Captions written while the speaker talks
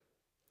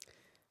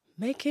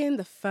Making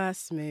the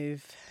first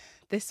move.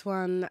 This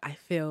one I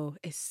feel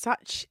is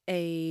such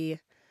a.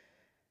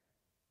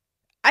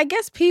 I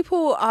guess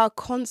people are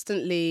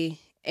constantly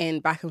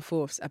in back and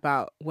forths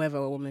about whether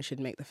a woman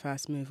should make the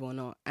first move or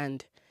not.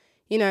 And,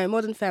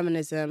 modern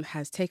feminism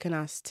has taken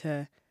us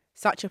to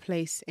such a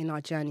place in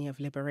our journey of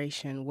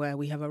liberation where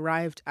we have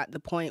arrived at the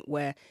point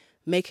where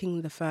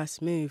making the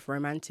first move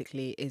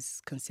romantically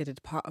is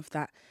considered part of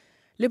that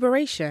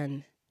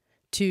liberation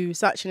to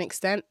such an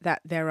extent that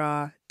there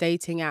are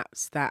dating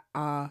apps that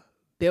are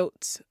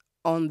built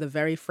on the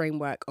very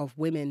framework of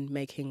women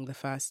making the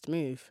first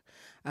move.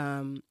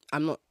 I'm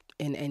not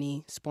in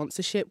any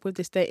sponsorship with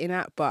this dating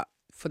app, but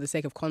for the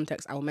sake of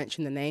context, I will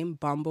mention the name.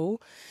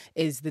 Bumble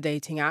is the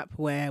dating app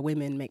where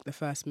women make the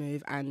first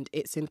move, and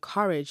it's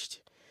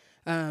encouraged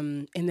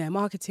in their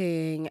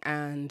marketing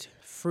and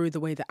through the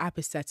way the app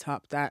is set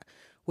up that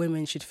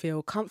women should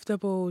feel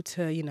comfortable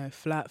to,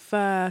 flirt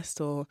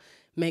first or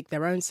make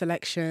their own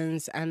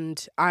selections.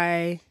 And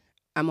I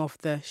am of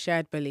the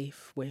shared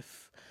belief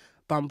with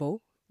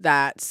Bumble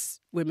that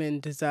women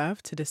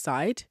deserve to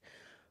decide.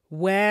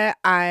 Where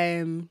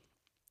I'm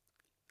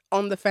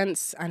on the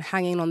fence and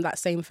hanging on that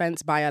same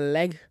fence by a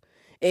leg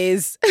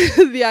is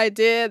the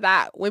idea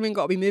that women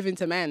got to be moving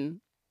to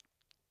men.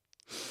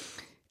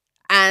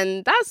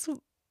 And that's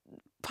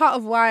part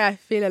of why I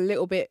feel a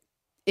little bit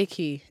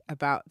icky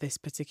about this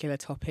particular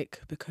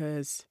topic,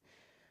 because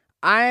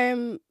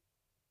I'm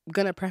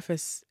going to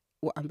preface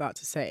what I'm about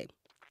to say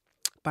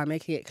by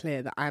making it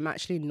clear that I'm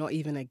actually not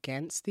even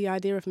against the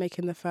idea of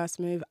making the first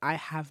move. I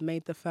have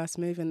made the first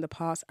move in the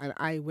past, and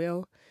I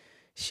will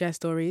share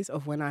stories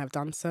of when I have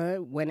done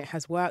so, when it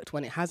has worked,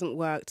 when it hasn't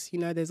worked.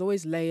 There's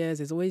always layers,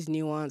 there's always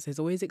nuance, there's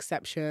always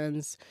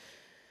exceptions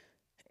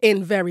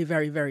in very,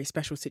 very, very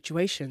special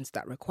situations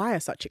that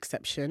require such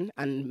exception,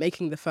 and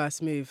making the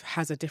first move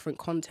has a different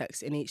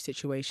context in each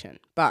situation.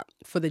 But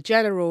for the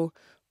general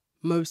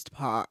most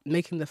part,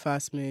 making the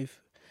first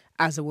move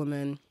as a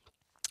woman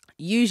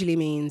usually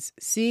means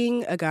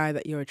seeing a guy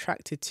that you're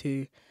attracted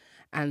to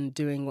and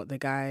doing what the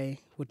guy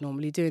would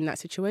normally do in that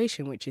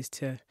situation, which is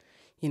to,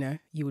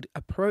 you would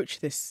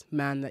approach this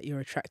man that you're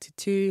attracted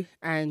to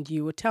and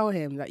you would tell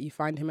him that you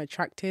find him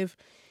attractive.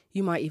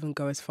 You might even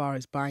go as far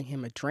as buying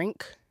him a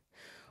drink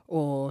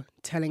or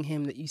telling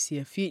him that you see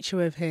a future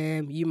with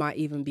him. You might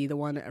even be the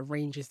one that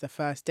arranges the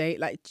first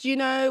date. Like, do you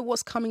know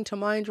what's coming to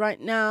mind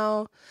right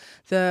now?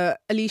 The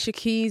Alicia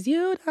Keys,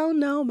 "You Don't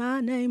Know My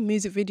Name"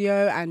 music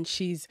video, and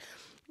she's,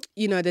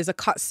 there's a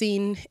cut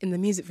scene in the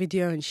music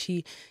video and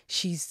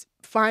she's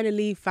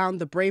finally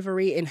found the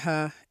bravery in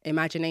her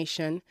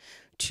imagination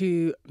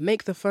to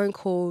make the phone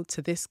call to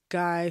this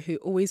guy who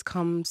always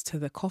comes to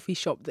the coffee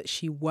shop that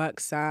she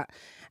works at,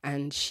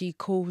 and she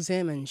calls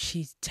him and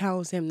she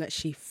tells him that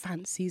she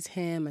fancies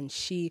him, and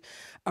she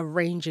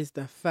arranges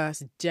the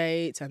first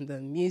date, and the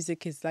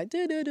music is like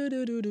do do do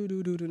do do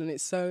do do do, and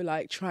it's so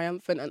like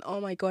triumphant, and oh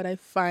my god, I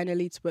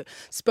finally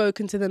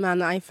spoken to the man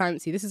that I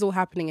fancy. This is all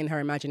happening in her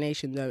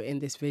imagination though, in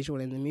this visual,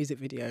 in the music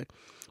video.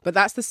 But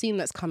that's the scene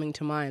that's coming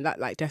to mind, that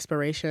like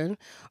desperation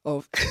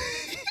of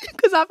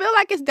because I feel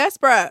like it's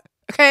desperate.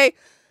 Okay,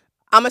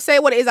 I'm going to say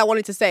what it is I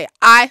wanted to say.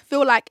 I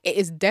feel like it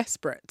is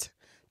desperate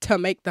to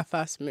make the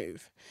first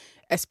move,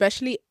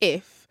 especially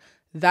if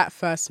that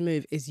first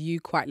move is you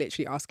quite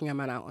literally asking a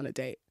man out on a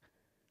date.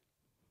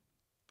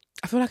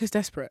 I feel like it's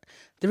desperate.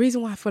 The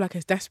reason why I feel like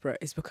it's desperate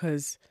is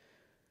because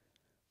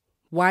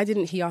why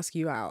didn't he ask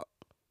you out?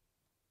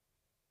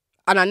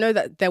 And I know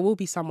that there will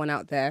be someone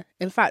out there,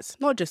 in fact,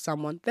 not just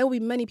someone, there will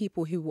be many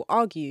people who will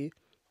argue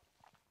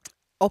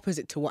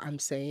opposite to what I'm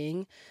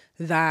saying,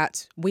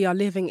 that we are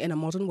living in a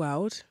modern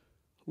world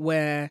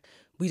where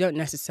we don't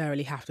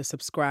necessarily have to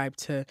subscribe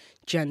to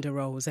gender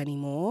roles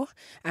anymore.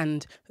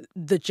 And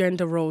the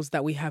gender roles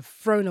that we have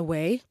thrown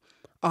away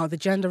are the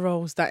gender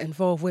roles that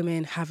involve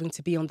women having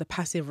to be on the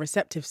passive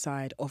receptive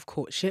side of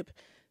courtship,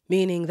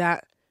 meaning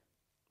that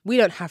we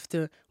don't have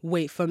to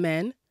wait for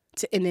men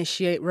to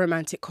initiate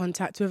romantic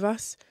contact with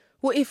us.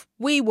 What if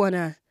we want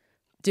to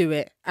do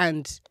it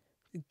and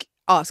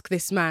ask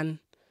this man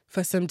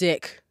for some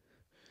dick?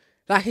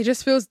 Like, it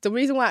just feels, the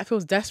reason why it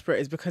feels desperate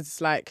is because it's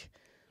like,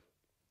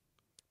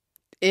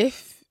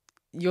 if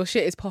your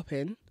shit is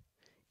popping,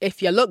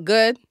 if you look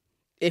good,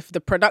 if the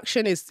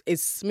production is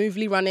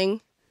smoothly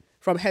running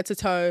from head to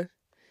toe,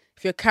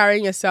 if you're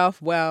carrying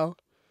yourself well,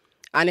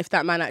 and if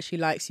that man actually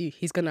likes you,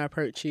 he's going to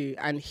approach you,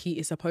 and he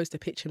is supposed to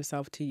pitch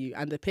himself to you.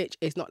 And the pitch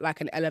is not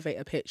like an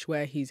elevator pitch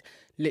where he's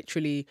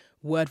literally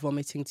word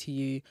vomiting to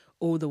you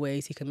all the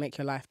ways he can make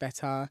your life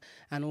better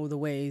and all the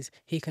ways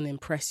he can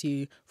impress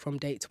you from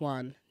date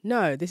one.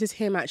 No, this is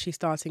him actually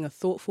starting a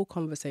thoughtful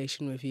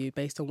conversation with you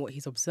based on what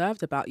he's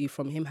observed about you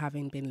from him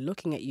having been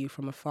looking at you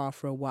from afar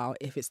for a while,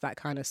 if it's that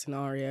kind of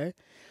scenario.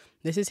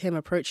 This is him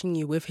approaching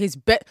you with his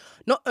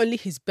not only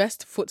his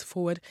best foot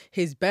forward,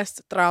 his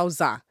best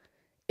trouser.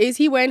 Is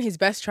he wearing his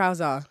best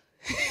trouser?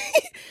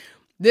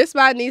 This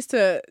man needs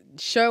to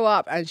show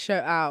up and show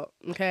out,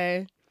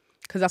 okay?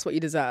 Because that's what you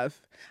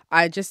deserve.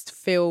 I just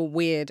feel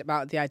weird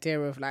about the idea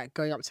of like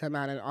going up to a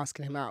man and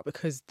asking him out,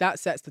 because that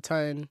sets the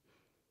tone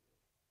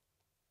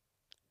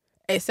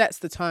it sets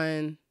the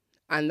tone.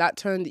 And that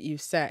tone that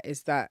you've set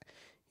is that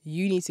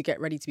you need to get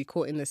ready to be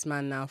caught in this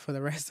man now for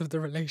the rest of the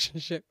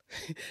relationship.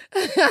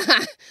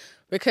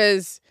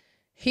 Because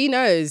he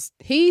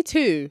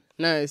too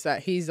knows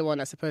that he's the one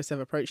that's supposed to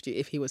have approached you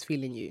if he was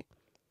feeling you.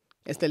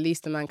 It's the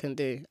least a man can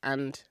do.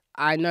 And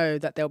I know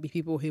that there'll be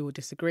people who will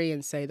disagree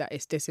and say that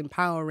it's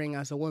disempowering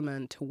as a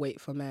woman to wait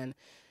for men.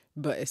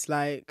 But it's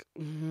like,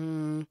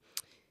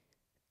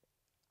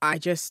 I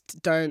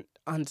just don't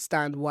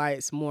understand why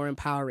it's more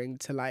empowering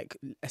to like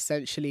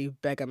essentially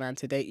beg a man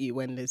to date you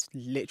when there's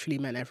literally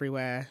men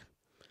everywhere.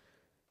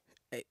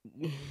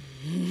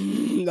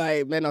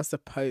 Like men are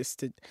supposed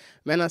to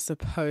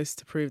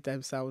prove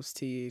themselves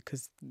to you,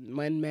 because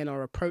when men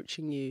are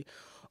approaching you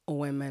or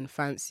when men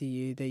fancy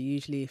you, they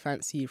usually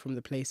fancy you from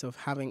the place of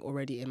having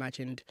already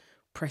imagined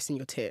pressing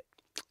your tit.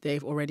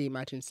 They've already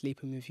imagined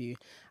sleeping with you,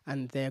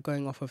 and they're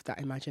going off of that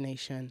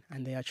imagination,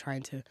 and they are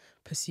trying to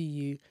pursue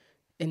you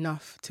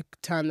enough to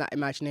turn that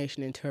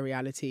imagination into a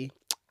reality.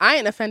 I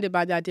ain't offended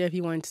by the idea of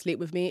you wanting to sleep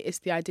with me. It's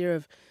the idea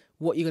of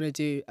what you're going to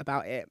do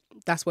about it.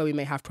 That's where we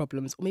may have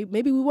problems. Or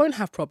maybe we won't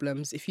have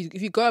problems. If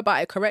you go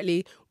about it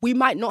correctly, we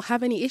might not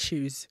have any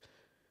issues.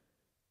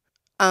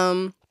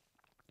 But,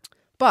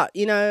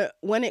 you know,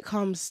 when it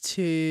comes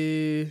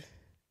to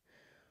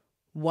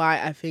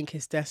why I think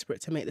it's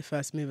desperate to make the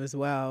first move as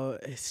well,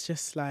 it's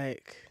just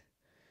like,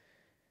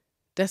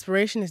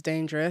 desperation is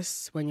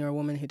dangerous when you're a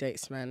woman who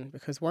dates men,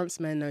 because once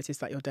men notice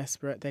that you're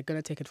desperate, they're going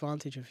to take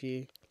advantage of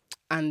you.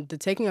 And the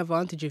taking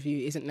advantage of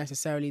you isn't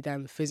necessarily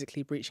them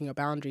physically breaching your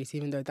boundaries,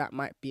 even though that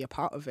might be a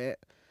part of it.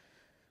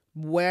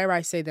 Where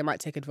I say they might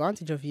take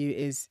advantage of you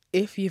is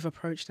if you've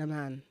approached a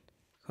man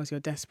because you're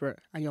desperate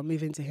and you're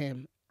moving to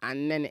him,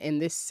 and then in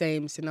this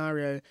same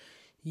scenario,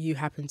 you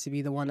happen to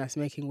be the one that's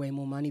making way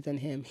more money than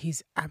him,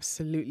 he's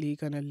absolutely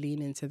going to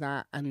lean into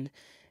that and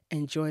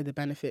enjoy the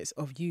benefits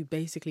of you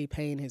basically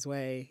paying his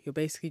way. You're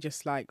basically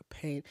just like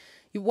paying.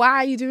 Why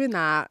are you doing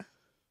that?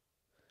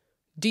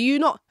 Do you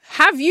not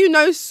have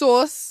no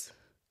sauce?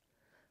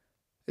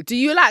 Do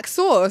you lack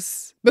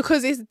sauce?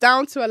 Because it's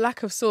down to a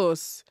lack of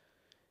sauce.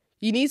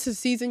 You need to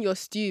season your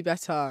stew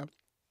better.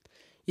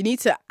 You need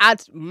to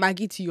add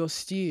Maggi to your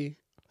stew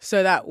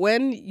so that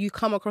when you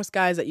come across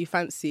guys that you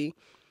fancy,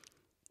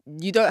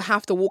 you don't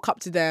have to walk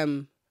up to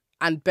them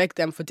and beg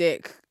them for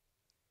dick.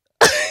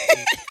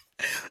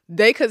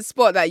 They can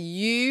spot that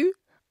you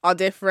are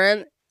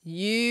different,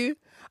 you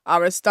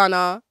are a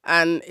stunner,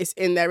 and it's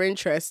in their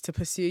interest to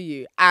pursue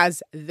you,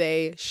 as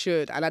they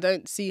should. And I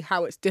don't see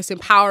how it's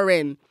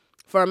disempowering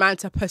for a man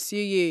to pursue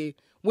you.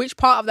 Which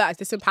part of that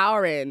is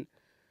disempowering?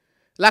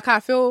 Like, I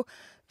feel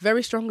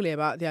very strongly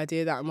about the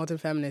idea that modern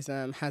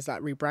feminism has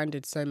like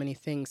rebranded so many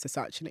things to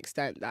such an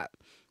extent that,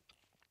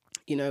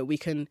 you know, we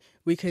can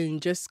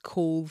just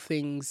call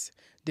things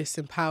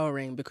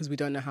disempowering because we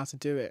don't know how to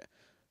do it.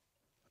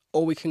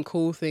 Or we can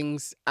call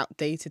things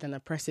outdated and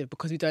oppressive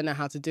because we don't know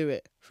how to do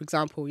it. For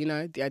example, you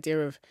know, the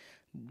idea of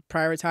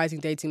prioritizing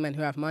dating men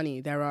who have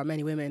money. There are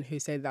many women who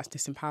say that's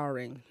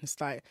disempowering. It's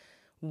like,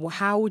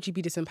 how would you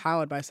be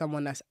disempowered by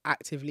someone that's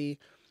actively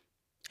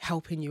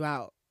helping you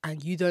out?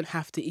 And you don't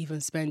have to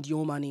even spend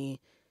your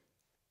money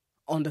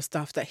on the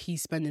stuff that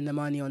he's spending the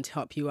money on to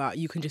help you out.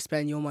 You can just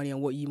spend your money on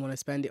what you want to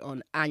spend it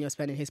on, and you're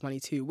spending his money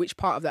too. Which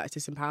part of that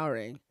is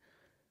disempowering?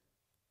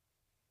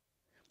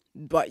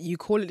 But you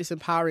call it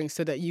disempowering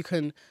so that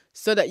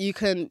you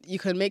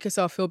can make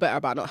yourself feel better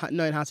about not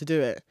knowing how to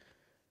do it.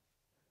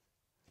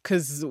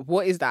 Because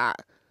what is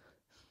that?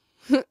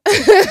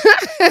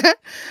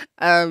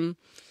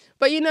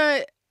 But you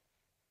know,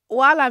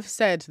 while I've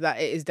said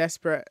that it is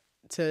desperate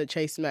to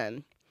chase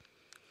men,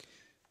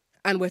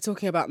 and we're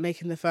talking about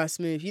making the first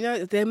move, you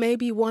know, there may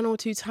be 1 or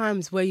 2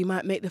 times where you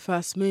might make the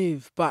first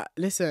move, but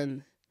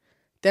listen,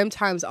 them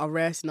times are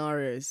rare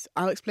scenarios.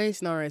 I'll explain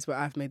scenarios where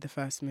I've made the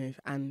first move,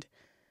 and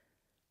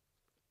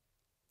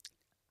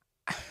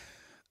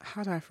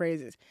how do I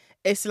phrase it?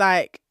 It's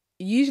like,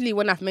 usually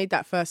when I've made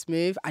that first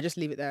move, I just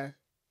leave it there.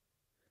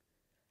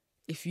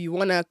 If you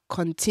want to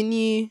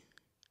continue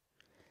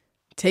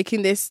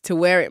taking this to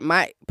where it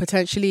might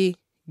potentially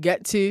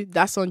get to,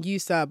 that's on you,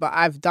 sir. But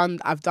I've done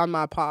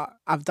my part.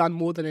 I've done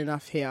more than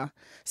enough here.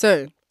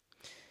 So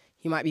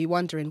you might be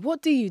wondering,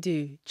 what do you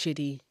do,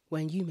 Chidi,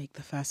 when you make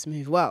the first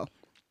move? Well,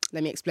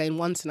 let me explain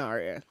one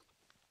scenario.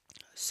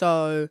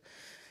 So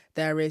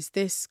there is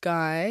this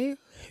guy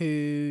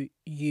who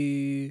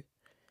you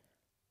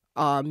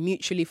are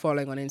mutually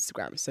following on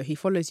Instagram. So he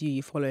follows you,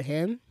 you follow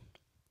him,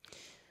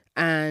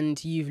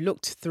 and you've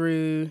looked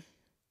through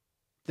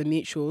the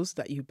mutuals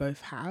that you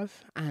both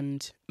have,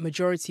 and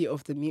majority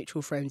of the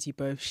mutual friends you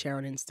both share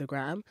on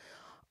Instagram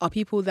are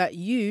people that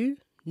you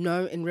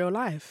know in real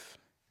life,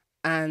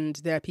 and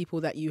they're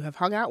people that you have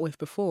hung out with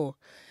before.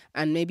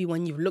 And maybe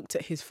when you've looked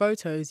at his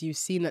photos, you've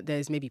seen that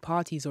there's maybe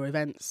parties or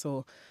events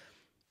or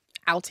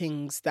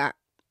outings that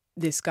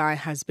this guy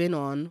has been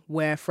on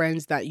where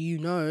friends that you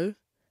know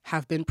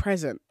have been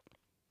present.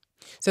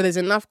 So there's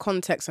enough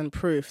context and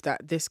proof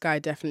that this guy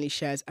definitely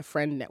shares a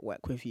friend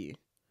network with you.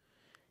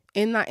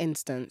 In that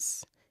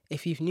instance,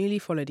 if you've newly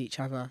followed each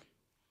other,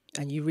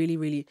 and you really,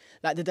 really,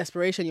 like the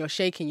desperation, you're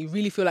shaking, you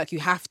really feel like you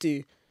have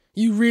to.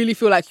 You really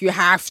feel like you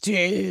have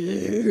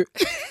to.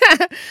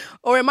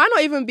 Or it might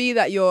not even be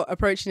that you're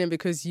approaching him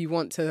because you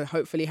want to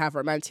hopefully have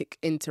romantic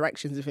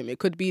interactions with him. It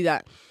could be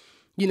that,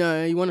 you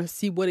know, you want to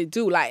see what it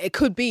do. Like, it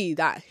could be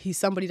that he's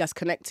somebody that's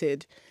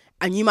connected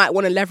and you might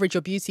want to leverage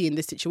your beauty in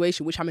this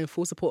situation, which I'm in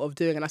full support of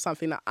doing. And that's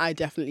something that I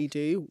definitely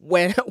do.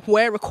 Where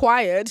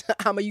required,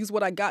 I'm going to use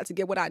what I got to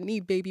get what I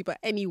need, baby. But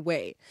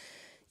anyway,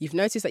 you've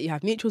noticed that you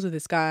have mutuals with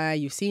this guy.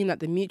 You've seen that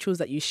the mutuals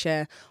that you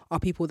share are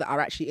people that are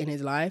actually in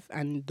his life.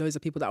 And those are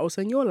people that are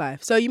also in your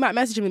life. So you might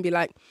message him and be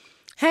like,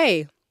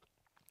 hey,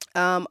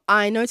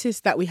 I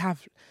noticed that we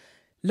have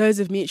loads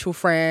of mutual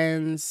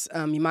friends.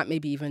 You might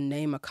maybe even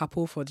name a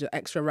couple for the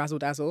extra razzle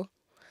dazzle.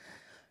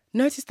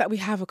 Notice that we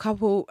have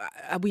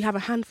a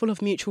handful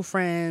of mutual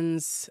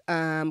friends,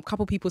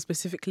 couple people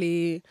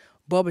specifically,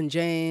 Bob and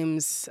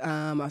James.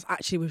 I was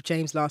actually with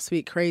James last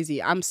week.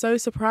 Crazy. I'm so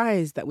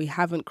surprised that we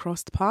haven't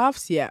crossed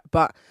paths yet,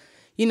 but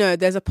you know,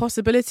 there's a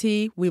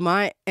possibility we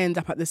might end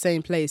up at the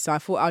same place. So I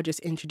thought I'll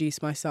just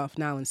introduce myself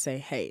now and say,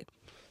 hey,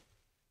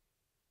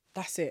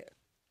 that's it.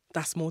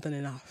 That's more than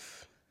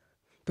enough.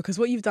 Because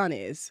what you've done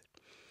is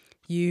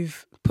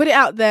you've put it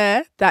out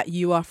there that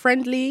you are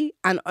friendly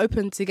and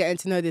open to getting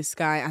to know this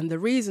guy. And the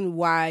reason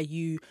why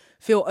you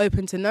feel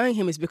open to knowing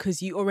him is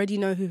because you already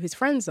know who his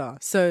friends are.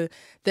 So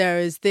there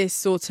is this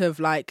sort of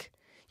like,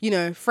 you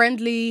know,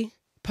 friendly,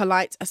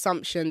 polite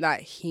assumption that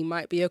he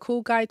might be a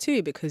cool guy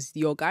too, because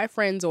your guy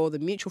friends or the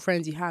mutual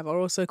friends you have are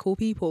also cool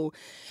people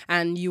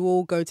and you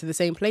all go to the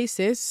same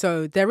places.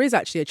 So there is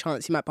actually a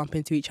chance you might bump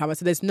into each other.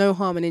 So there's no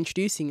harm in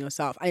introducing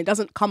yourself. And it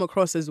doesn't come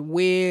across as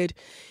weird.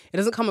 It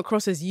doesn't come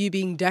across as you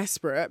being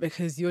desperate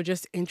because you're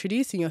just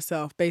introducing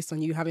yourself based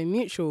on you having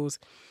mutuals.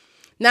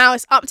 Now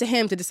it's up to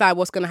him to decide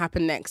what's going to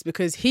happen next,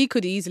 because he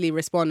could easily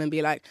respond and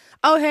be like,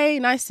 oh, hey,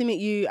 nice to meet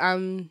you.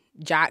 I'm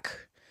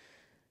Jack.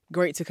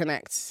 Great to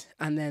connect.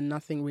 And then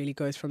nothing really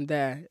goes from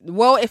there.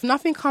 Well, if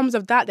nothing comes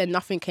of that, then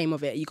nothing came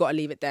of it. You got to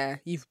leave it there.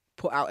 You've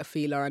put out a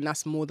feeler and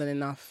that's more than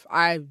enough.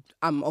 I'm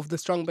of the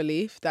strong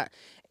belief that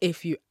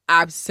if you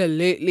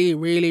absolutely,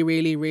 really,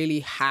 really, really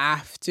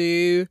have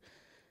to,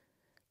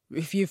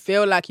 if you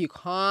feel like you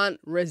can't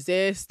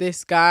resist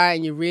this guy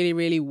and you really,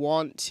 really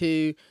want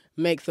to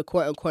make the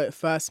quote unquote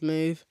first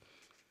move,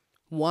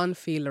 one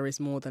feeler is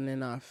more than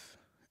enough.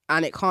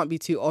 And it can't be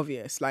too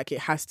obvious. Like, it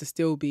has to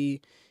still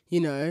be,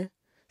 you know,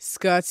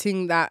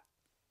 skirting that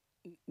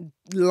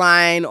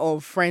line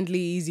of friendly,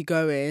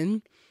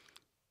 easygoing,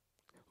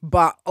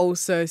 but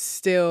also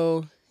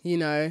still, you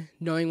know,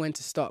 knowing when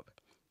to stop.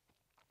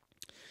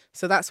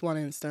 So that's one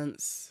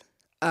instance.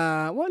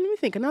 Let me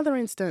think. Another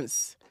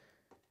instance.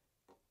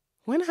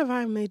 When have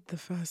I made the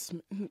first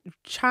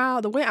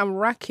child? The way I'm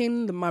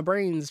racking my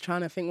brains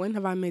trying to think. When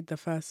have I made the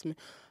first?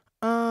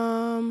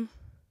 Or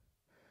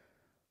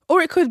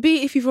it could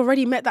be if you've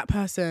already met that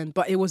person,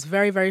 but it was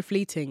very, very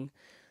fleeting.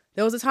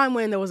 There was a time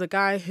when there was a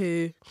guy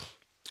who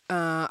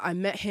I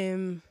met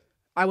him.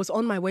 I was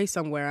on my way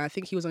somewhere. I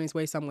think he was on his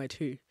way somewhere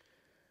too.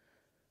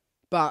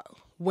 But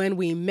when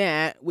we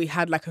met, we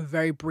had like a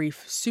very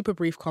brief, super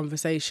brief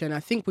conversation.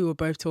 I think we were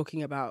both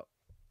talking about,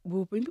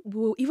 we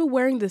were either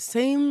wearing the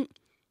same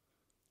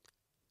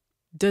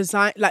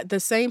design, like the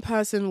same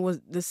person was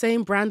the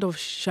same brand of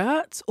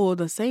shirts or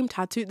the same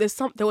tattoo.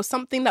 There was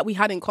something that we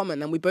had in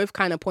common and we both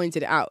kind of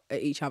pointed it out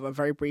at each other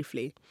very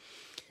briefly.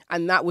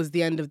 And that was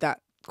the end of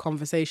that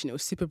conversation. It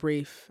was super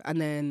brief. And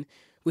then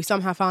we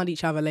somehow found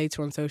each other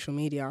later on social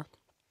media.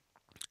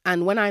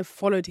 And when he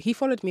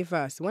followed me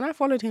first. When I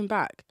followed him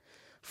back,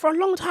 for a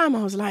long time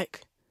I was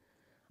like,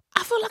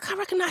 I feel like I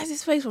recognize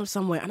his face from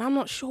somewhere and I'm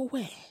not sure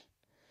where.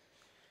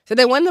 So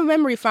then when the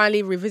memory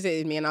finally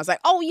revisited me and I was like,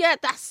 oh yeah,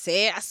 that's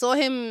it. I saw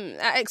him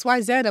at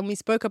XYZ and we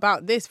spoke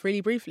about this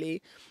really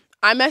briefly.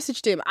 I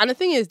messaged him. And the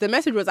thing is, the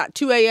message was at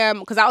 2 a.m.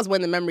 because that was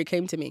when the memory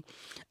came to me.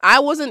 I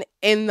wasn't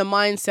in the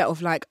mindset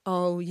of like,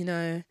 oh, you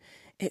know,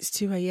 it's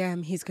 2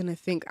 a.m. He's going to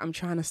think I'm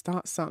trying to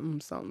start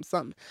something.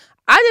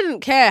 I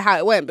didn't care how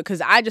it went because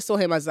I just saw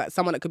him as like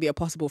someone that could be a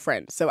possible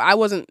friend. So I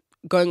wasn't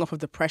going off of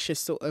the precious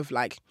sort of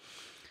like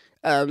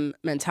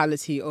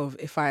mentality of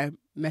if I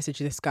message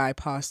this guy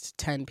past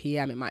 10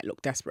 p.m. it might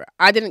look desperate.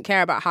 I didn't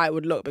care about how it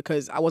would look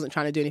because I wasn't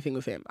trying to do anything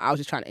with him. I was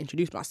just trying to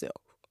introduce myself.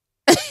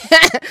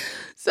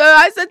 So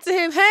I said to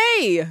him,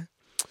 hey,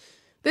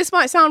 this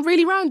might sound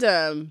really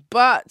random,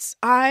 but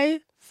I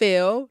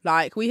feel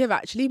like we have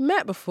actually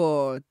met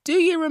before. Do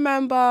you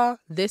remember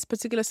this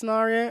particular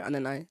scenario? And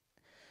then I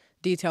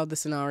detailed the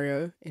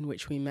scenario in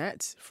which we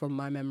met from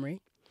my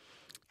memory.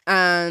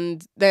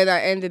 And then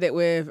I ended it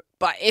with,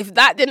 but if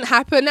that didn't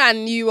happen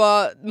and you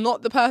are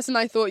not the person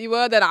I thought you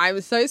were, then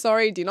I'm so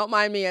sorry. Do not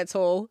mind me at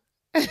all.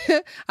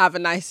 Have a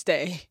nice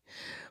day.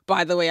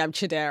 By the way, I'm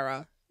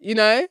Chidera. You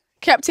know?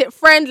 Kept it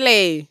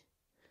friendly.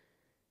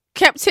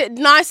 Kept it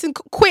nice and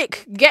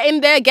quick. Get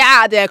in there, get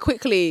out of there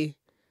quickly.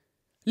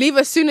 Leave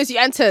as soon as you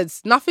entered.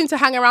 Nothing to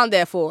hang around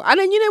there for. And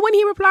then, you know, when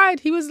he replied,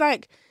 he was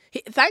like,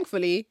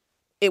 thankfully,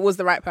 it was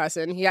the right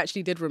person. He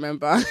actually did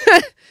remember.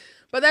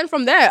 But then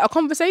from there, a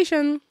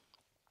conversation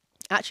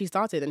actually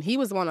started. And he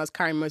was the one that was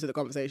carrying most of the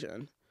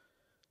conversation.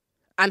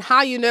 And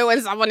how you know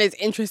when someone is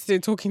interested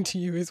in talking to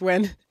you is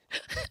when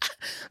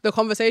the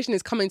conversation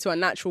is coming to a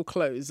natural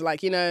close.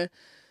 Like, there's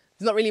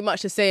not really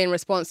much to say in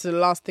response to the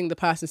last thing the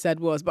person said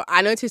was. But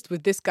I noticed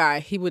with this guy,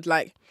 he would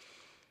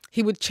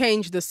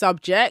change the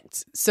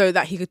subject so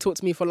that he could talk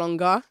to me for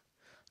longer.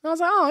 And I was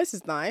like, oh, this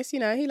is nice. He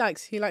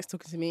likes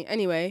talking to me.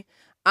 Anyway,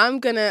 I'm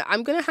gonna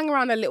hang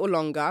around a little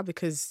longer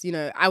because,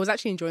 I was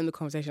actually enjoying the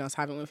conversation I was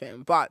having with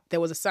him. But there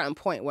was a certain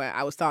point where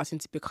I was starting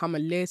to become a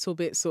little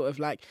bit sort of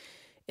like,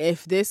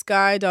 if this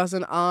guy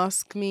doesn't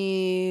ask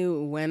me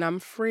when I'm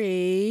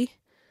free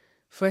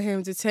for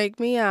him to take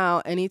me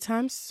out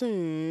anytime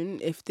soon,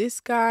 if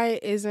this guy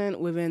isn't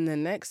within the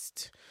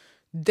next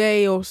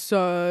day or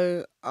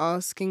so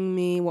asking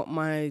me what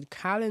my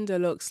calendar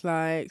looks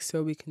like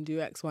so we can do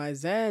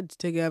XYZ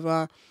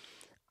together,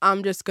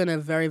 I'm just going to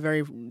very,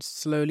 very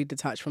slowly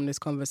detach from this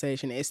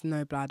conversation. It's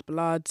no bad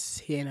blood.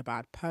 He ain't a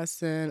bad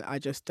person. I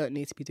just don't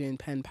need to be doing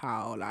pen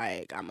pal.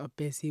 Like, I'm a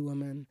busy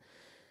woman.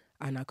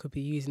 And I could be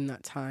using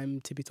that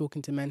time to be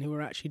talking to men who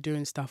are actually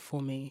doing stuff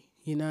for me,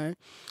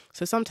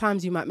 So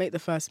sometimes you might make the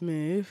first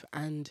move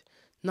and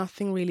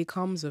nothing really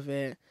comes of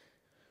it.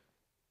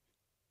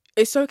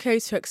 It's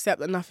okay to accept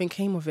that nothing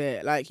came of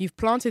it. Like, you've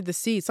planted the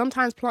seed.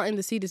 Sometimes planting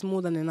the seed is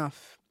more than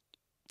enough.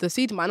 The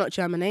seed might not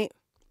germinate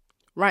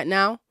right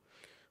now,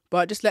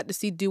 but just let the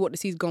seed do what the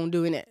seed's going to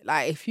do in it.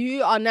 Like, if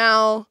you are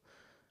now,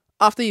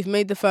 after you've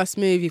made the first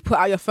move, you've put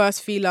out your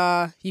first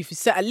feeler, you've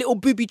set a little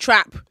booby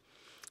trap,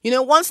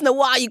 once in a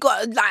while, you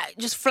got to,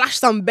 just flash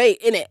some bait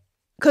in it.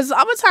 Because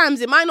other times,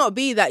 it might not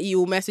be that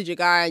you'll message a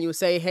guy and you'll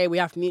say, hey, we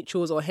have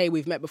mutuals, or hey,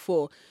 we've met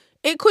before.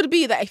 It could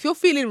be that if you're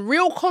feeling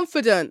real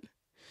confident,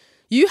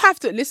 you have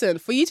to, listen,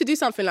 for you to do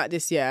something like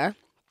this,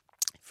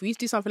 for you to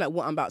do something like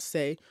what I'm about to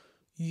say,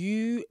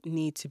 you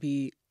need to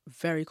be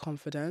very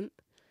confident.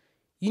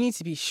 You need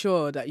to be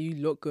sure that you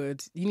look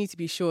good. You need to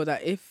be sure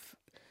that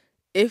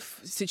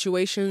if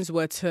situations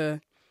were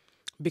to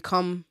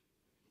become,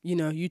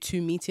 you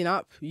two meeting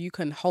up, you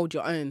can hold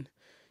your own.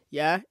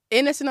 Yeah.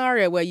 In a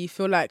scenario where you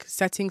feel like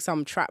setting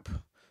some trap,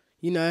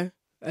 a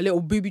little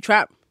booby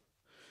trap,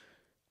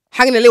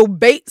 hanging a little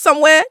bait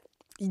somewhere,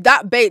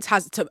 that bait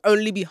has to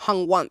only be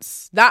hung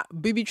once. That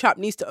booby trap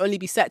needs to only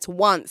be set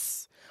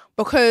once.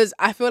 Because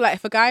I feel like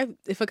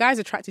if a guy's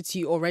attracted to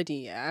you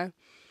already, and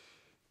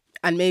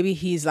maybe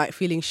he's like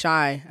feeling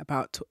shy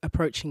about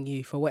approaching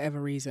you for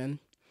whatever reason,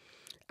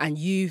 and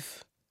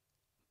you've,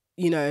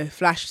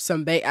 flashed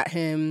some bait at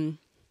him,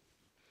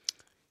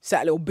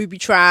 set a little booby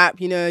trap,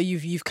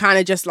 you've kind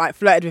of just like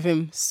flirted with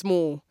him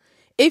small.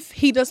 If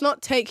he does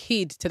not take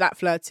heed to that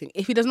flirting,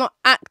 if he does not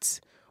act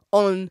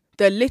on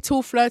the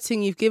little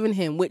flirting you've given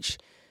him, which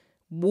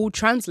will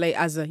translate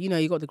as a,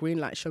 you got the green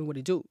light, show me what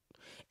to do.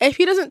 If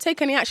he doesn't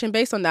take any action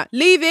based on that,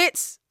 leave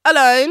it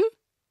alone.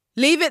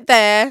 Leave it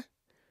there.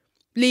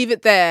 Leave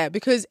it there.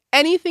 Because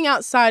anything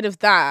outside of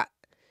that,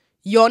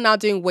 you're now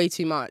doing way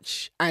too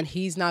much. And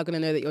he's now going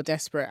to know that you're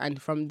desperate.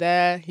 And from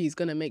there, he's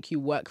going to make you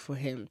work for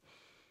him.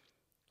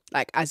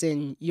 Like, as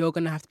in, you're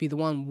going to have to be the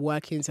one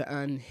working to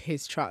earn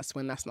his trust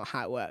when that's not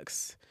how it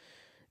works.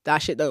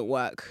 That shit don't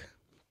work.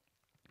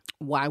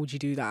 Why would you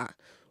do that?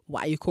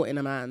 Why are you courting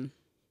a man?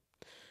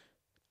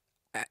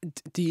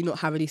 Do you not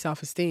have any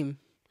self-esteem?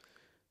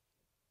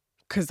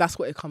 Because that's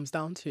what it comes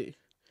down to.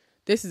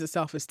 This is a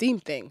self-esteem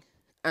thing.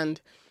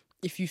 And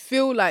if you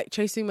feel like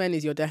chasing men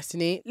is your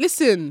destiny,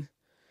 listen,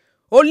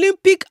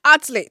 Olympic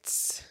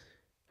athletes,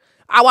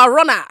 our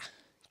runner,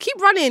 keep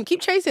running,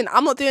 keep chasing.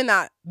 I'm not doing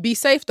that. Be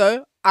safe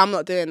though. I'm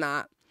not doing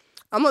that.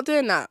 I'm not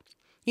doing that.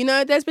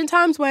 There's been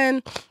times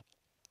when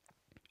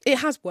it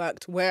has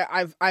worked where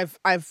I've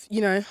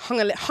hung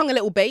a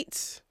little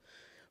bait.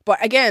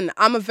 But again,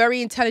 I'm a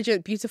very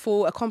intelligent,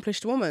 beautiful,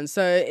 accomplished woman.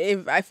 So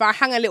if I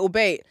hang a little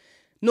bait,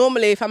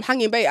 normally if I'm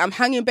hanging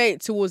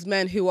bait towards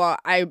men who are,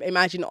 I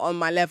imagine, on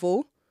my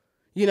level.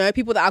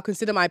 People that I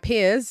consider my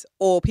peers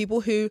or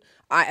people who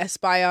I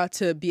aspire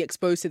to be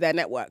exposed to their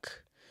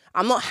network.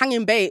 I'm not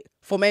hanging bait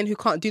for men who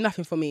can't do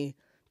nothing for me.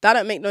 That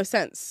don't make no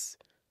sense.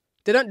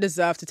 They don't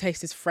deserve to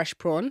taste this fresh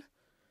prawn.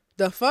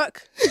 The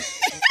fuck?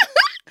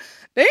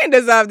 They ain't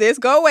deserve this.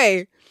 Go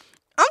away.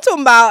 I'm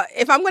talking about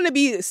if I'm going to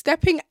be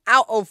stepping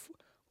out of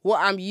what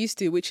I'm used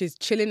to, which is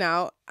chilling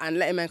out and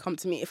letting men come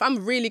to me. If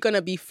I'm really going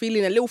to be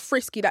feeling a little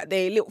frisky that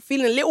day,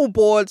 feeling a little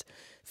bored,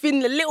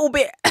 feeling a little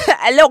bit,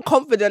 a little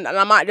confident, and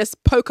I might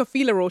just poke a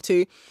feeler or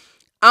two,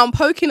 I'm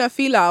poking a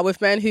feeler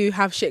with men who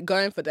have shit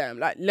going for them.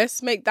 Like,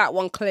 let's make that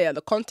one clear.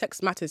 The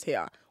context matters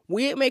here.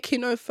 We ain't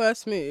making no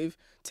first move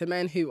to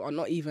men who are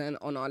not even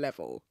on our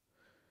level.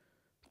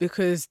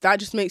 Because that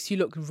just makes you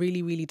look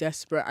really, really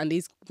desperate. And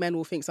these men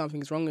will think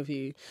something's wrong with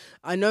you.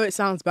 I know it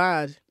sounds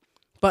bad,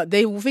 but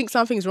they will think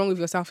something's wrong with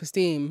your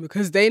self-esteem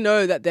because they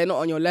know that they're not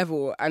on your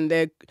level. And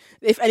they're,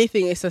 if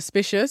anything, it's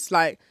suspicious.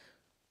 Like,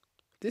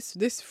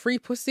 this free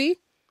pussy?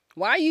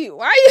 Why are you?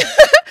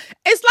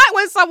 It's like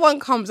when someone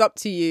comes up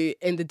to you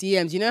in the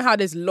DMs. You know how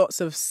there's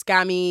lots of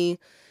scammy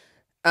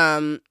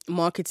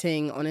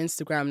marketing on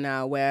Instagram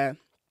now where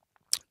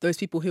those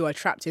people who are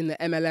trapped in the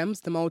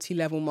MLMs, the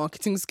multi-level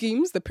marketing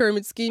schemes, the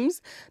pyramid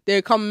schemes,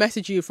 they come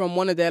message you from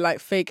one of their like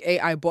fake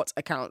AI bot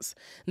accounts.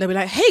 And they'll be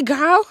like, hey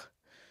girl,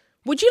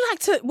 would you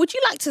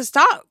like to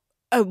start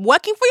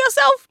working for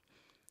yourself?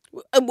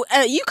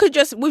 You could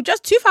just, with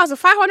just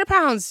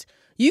 £2,500,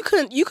 you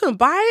can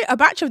buy a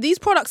batch of these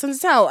products and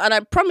sell. And I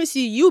promise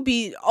you, you'll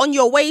be on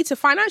your way to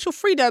financial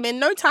freedom in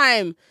no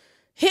time.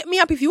 Hit me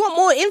up if you want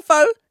more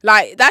info.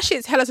 Like, that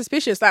shit's hella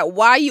suspicious. Like,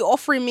 why are you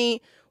offering me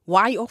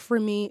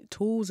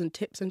tools and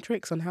tips and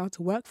tricks on how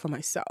to work for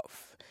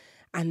myself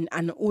and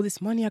all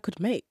this money I could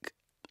make?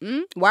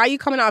 Why are you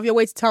coming out of your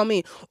way to tell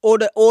me? Or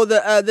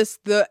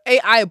the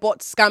AI bot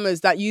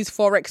scammers that use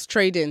Forex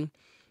trading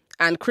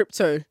and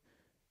crypto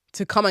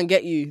to come and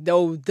get you.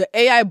 The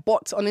AI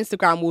bots on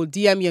Instagram will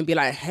DM you and be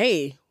like,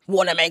 hey,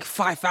 want to make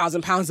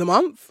 £5,000 a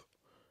month?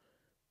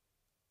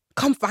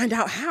 Come find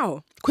out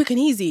how. Quick and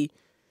easy.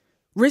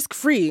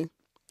 Risk-free.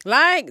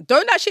 Like,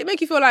 don't that shit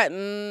make you feel like,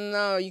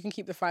 no, you can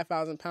keep the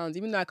 £5,000.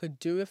 Even though I could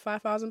do with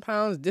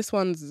 £5,000, this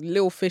one's a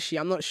little fishy.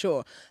 I'm not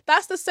sure.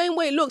 That's the same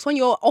way it looks when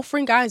you're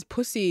offering guys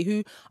pussy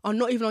who are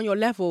not even on your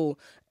level.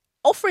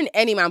 Offering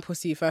any man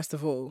pussy, first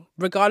of all,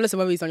 regardless of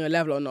whether he's on your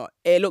level or not,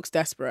 it looks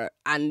desperate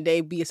and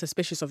they be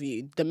suspicious of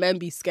you. The men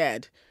be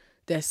scared.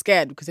 They're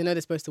scared because they know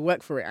they're supposed to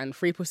work for it, and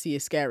free pussy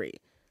is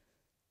scary.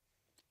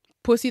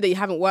 Pussy that you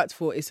haven't worked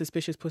for is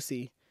suspicious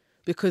pussy.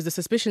 Because the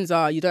suspicions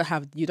are you don't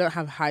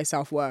have high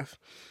self-worth.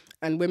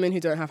 And women who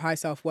don't have high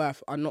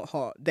self-worth are not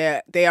hot.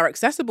 They are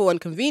accessible and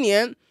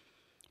convenient,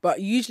 but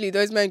usually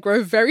those men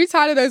grow very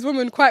tired of those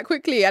women quite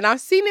quickly. And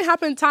I've seen it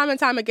happen time and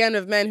time again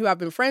with men who I've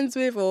been friends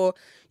with, or,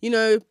 you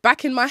know,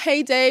 back in my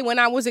heyday when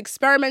I was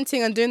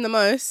experimenting and doing the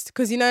most.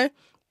 Because, you know,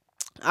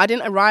 I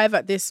didn't arrive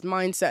at this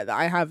mindset that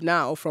I have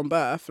now from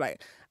birth.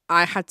 Like,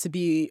 I had to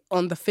be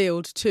on the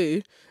field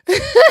too.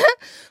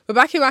 But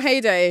back in my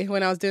heyday,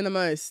 when I was doing the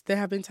most, there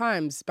have been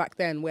times back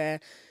then where,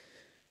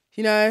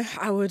 you know,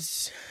 I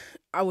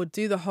would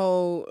do the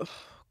whole, oh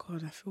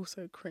God, I feel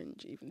so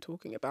cringe even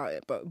talking about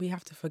it, but we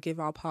have to forgive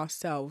our past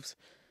selves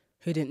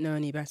who didn't know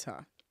any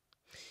better.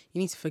 You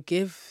need to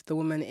forgive the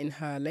woman in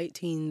her late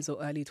teens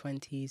or early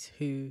 20s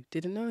who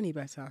didn't know any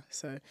better.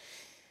 So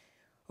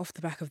off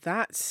the back of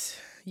that,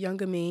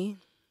 younger me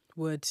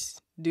would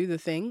do the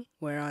thing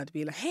where I'd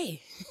be like,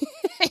 hey,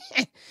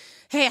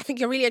 hey, I think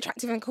you're really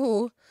attractive and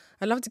cool.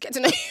 I'd love to get to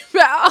know you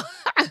better.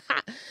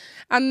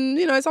 And,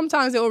 you know,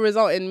 sometimes it will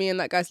result in me and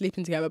that guy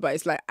sleeping together, but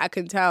it's like, I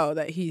can tell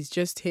that he's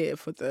just here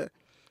for the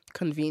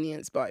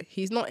convenience, but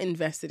he's not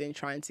invested in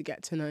trying to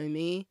get to know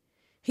me.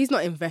 He's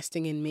not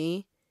investing in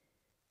me.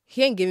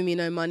 He ain't giving me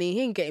no money.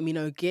 He ain't getting me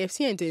no gifts.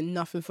 He ain't doing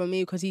nothing for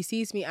me because he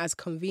sees me as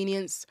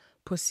convenience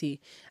pussy.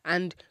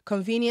 And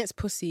convenience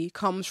pussy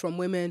comes from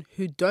women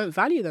who don't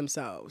value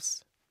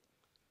themselves.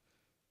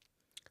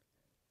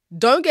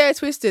 Don't get it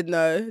twisted,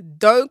 no.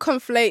 Don't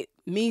conflate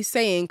me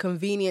saying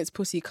convenience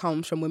pussy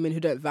comes from women who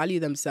don't value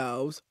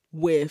themselves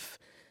with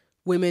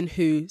women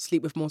who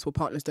sleep with multiple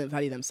partners don't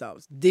value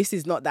themselves. This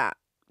is not that.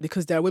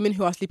 Because there are women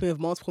who are sleeping with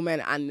multiple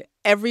men and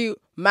every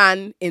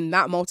man in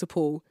that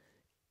multiple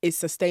is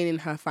sustaining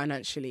her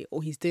financially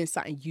or he's doing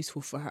something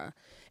useful for her.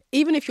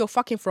 Even if you're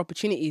fucking for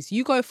opportunities,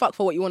 you go fuck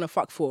for what you want to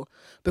fuck for,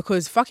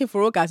 because fucking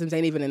for orgasms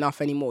ain't even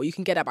enough anymore. You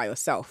can get that by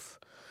yourself.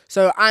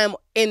 So I am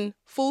in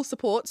full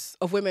support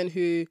of women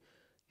who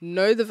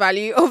know the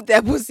value of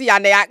their pussy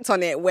and they act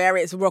on it where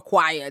it's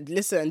required.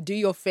 Listen, do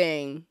your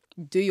thing.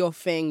 Do your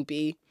thing,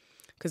 B.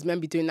 Because men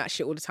be doing that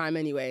shit all the time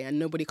anyway and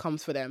nobody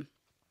comes for them.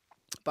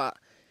 But,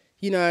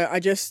 you know, I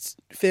just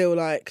feel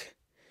like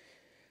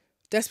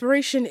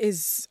desperation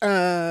is...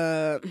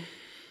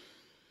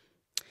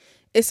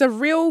 it's a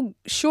real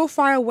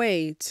surefire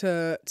way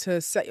to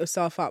set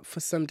yourself up for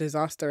some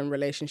disaster in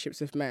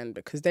relationships with men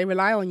because they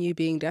rely on you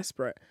being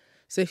desperate.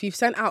 So if you've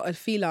sent out a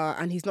feeler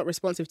and he's not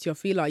responsive to your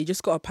feeler, you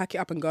just got to pack it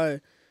up and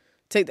go.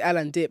 Take the L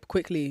and dip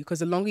quickly because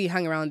the longer you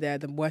hang around there,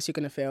 the worse you're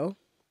going to feel.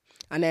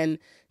 And then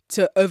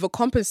to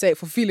overcompensate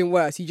for feeling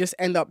worse, you just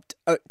end up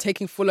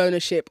taking full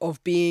ownership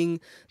of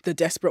being the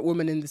desperate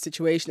woman in the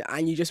situation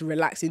and you just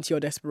relax into your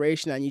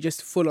desperation and you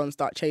just full on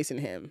start chasing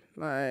him.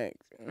 Like...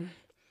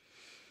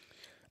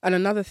 And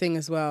another thing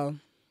as well,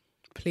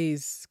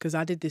 please, because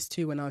I did this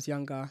too when I was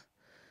younger.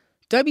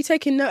 Don't be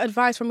taking no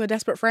advice from your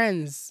desperate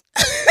friends.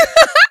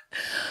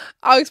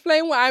 I'll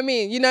explain what I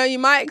mean. You know, you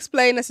might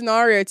explain a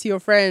scenario to your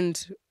friend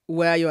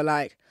where you're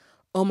like,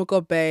 oh my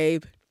God,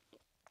 babe.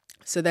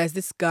 So there's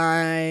this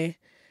guy.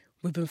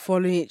 We've been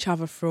following each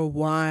other for a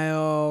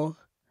while.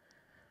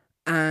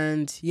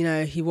 And, you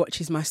know, he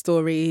watches my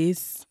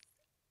stories.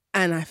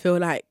 And I feel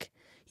like,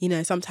 you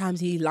know, sometimes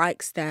he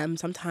likes them.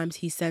 Sometimes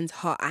he sends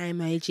heart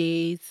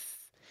emojis.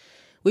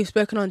 We've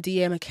spoken on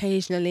DM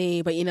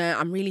occasionally, but, you know,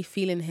 I'm really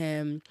feeling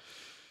him.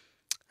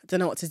 I don't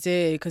know what to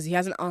do because he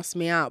hasn't asked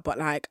me out, but,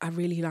 like, I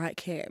really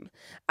like him.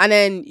 And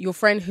then your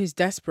friend who's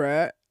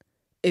desperate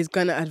is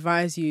going to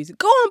advise you,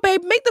 go on,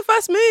 babe, make the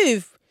first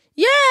move.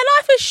 Yeah,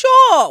 life is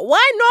short.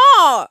 Why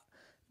not?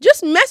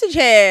 Just message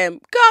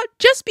him. God,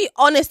 just be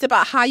honest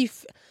about how you...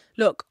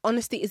 Look,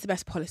 honesty is the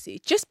best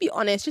policy. Just be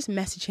honest. Just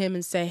message him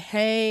and say,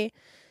 hey...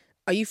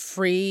 Are you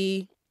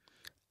free?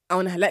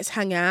 Let's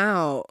hang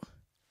out.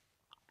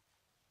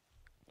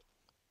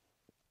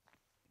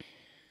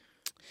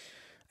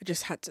 I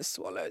just had to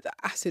swallow the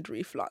acid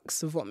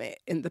reflux vomit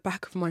in the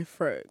back of my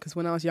throat because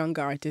when I was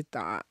younger, I did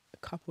that a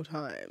couple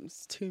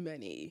times, too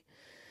many.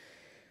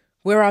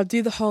 Where I'll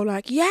do the whole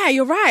yeah,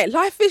 you're right,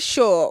 life is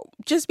short.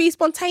 Just be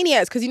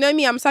spontaneous. Because you know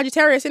me, I'm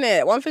Sagittarius,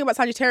 innit? One thing about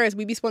Sagittarius,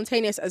 we be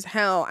spontaneous as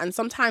hell. And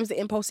sometimes the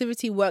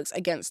impulsivity works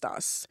against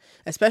us,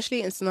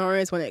 especially in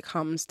scenarios when it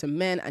comes to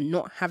men and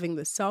not having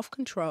the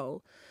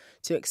self-control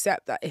to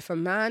accept that if a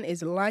man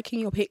is liking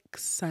your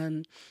pics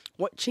and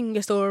watching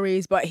your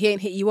stories, but he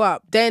ain't hit you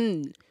up,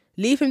 then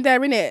leave him there,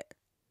 innit?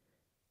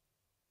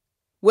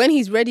 When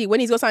he's ready, when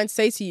he's got something to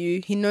say to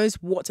you, he knows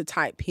what to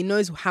type. He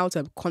knows how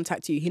to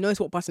contact you. He knows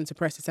what button to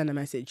press to send a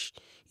message.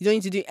 You don't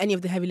need to do any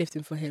of the heavy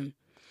lifting for him.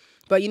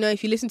 But,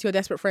 if you listen to your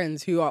desperate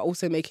friends who are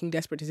also making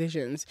desperate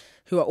decisions,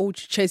 who are all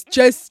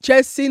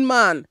chasing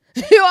man,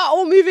 who are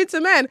all moving to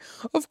men,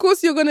 of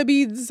course you're going to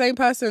be the same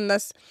person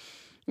that's,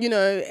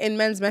 in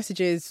men's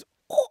messages,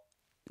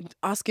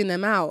 asking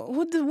them out.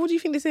 What do you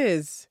think this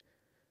is?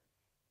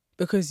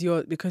 Because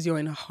you're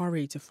in a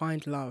hurry to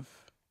find love.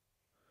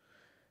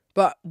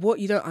 But what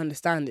you don't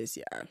understand is,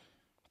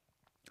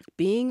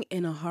 being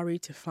in a hurry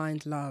to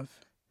find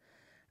love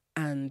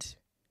and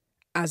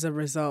as a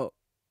result,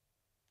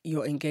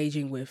 you're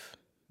engaging with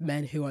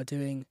men who are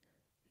doing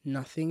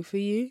nothing for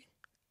you.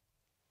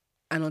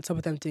 And on top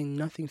of them doing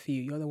nothing for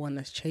you, you're the one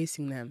that's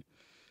chasing them.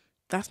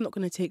 That's not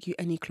going to take you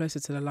any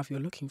closer to the love you're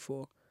looking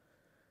for.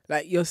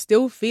 You're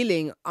still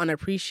feeling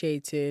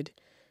unappreciated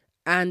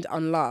and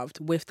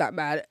unloved with that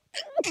man.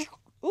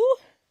 Ooh,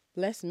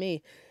 bless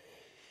me.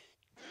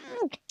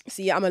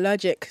 See, I'm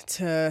allergic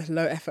to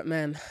low effort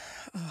men.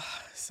 Oh,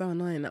 so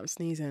annoying that I'm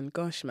sneezing.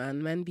 Gosh,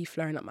 man, men be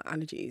flaring up my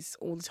allergies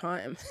all the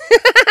time.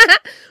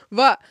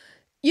 But,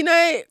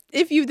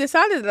 if you've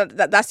decided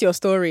that that's your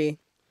story,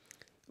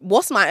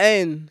 what's my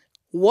own?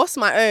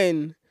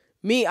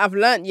 Me, I've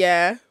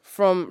learned,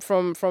 from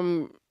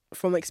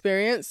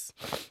experience.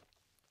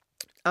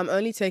 I'm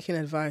only taking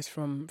advice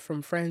from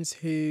friends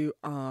who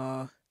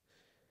are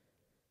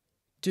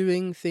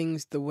doing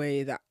things the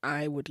way that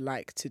I would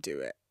like to do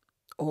it.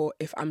 Or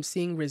if I'm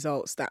seeing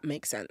results that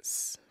make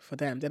sense for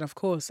them, then of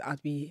course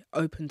I'd be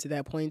open to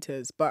their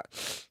pointers. But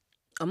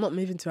I'm not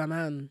moving to a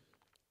man.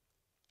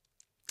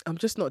 I'm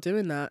just not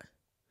doing that.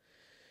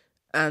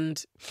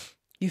 And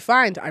you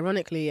find,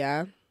 ironically,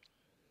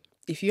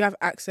 if you have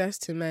access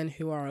to men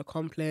who are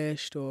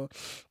accomplished or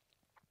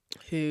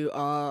who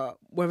are,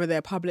 whether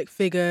they're public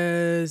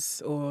figures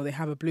or they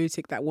have a blue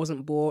tick that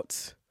wasn't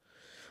bought.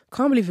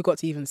 Can't believe we got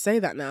to even say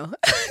that now.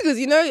 Because,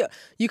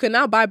 you can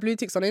now buy blue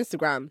ticks on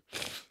Instagram.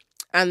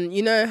 And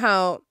you know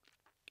how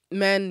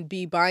men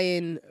be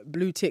buying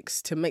blue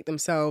ticks to make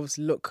themselves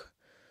look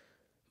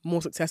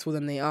more successful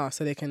than they are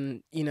so they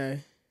can,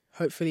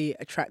 hopefully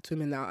attract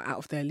women that are out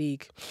of their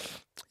league.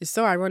 It's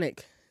so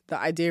ironic, the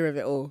idea of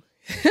it all.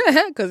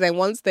 Because then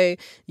once they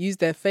use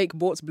their fake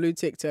bought blue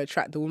tick to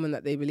attract the woman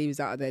that they believe is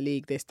out of their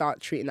league, they start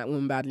treating that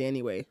woman badly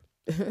anyway.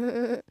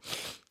 But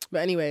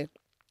anyway,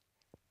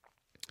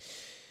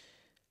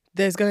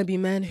 there's going to be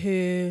men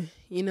who,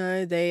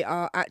 they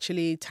are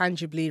actually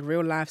tangibly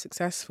real life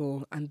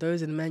successful. And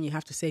those are the men you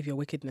have to save your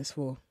wickedness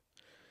for.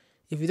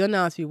 If you don't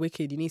know how to be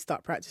wicked, you need to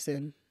start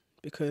practicing.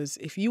 Because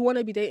if you want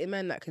to be dating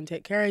men that can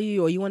take care of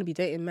you, or you want to be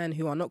dating men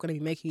who are not going to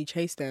be making you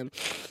chase them,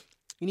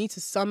 you need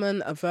to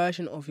summon a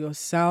version of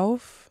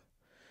yourself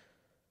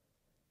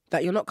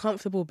that you're not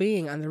comfortable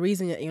being. And the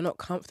reason that you're not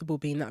comfortable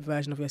being that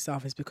version of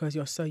yourself is because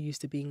you're so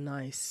used to being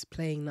nice,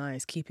 playing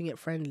nice, keeping it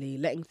friendly,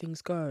 letting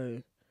things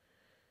go.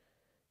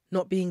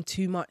 Not being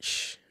too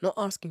much, not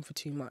asking for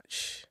too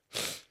much.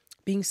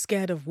 Being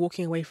scared of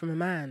walking away from a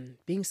man.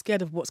 Being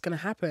scared of what's going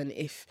to happen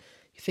if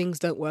things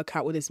don't work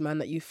out with this man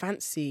that you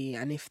fancy.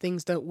 And if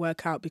things don't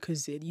work out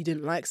because you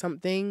didn't like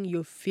something,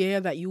 you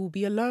fear that you will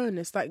be alone.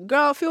 It's like,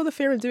 girl, feel the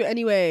fear and do it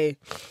anyway.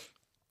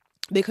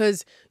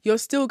 Because you're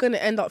still going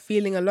to end up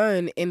feeling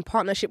alone in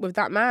partnership with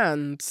that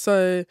man.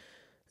 So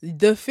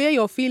the fear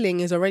you're feeling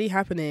is already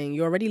happening.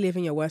 You're already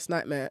living your worst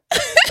nightmare.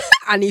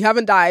 And you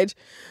haven't died.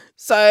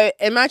 So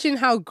imagine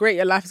how great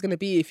your life is going to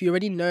be if you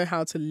already know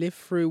how to live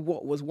through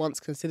what was once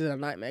considered a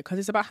nightmare. Because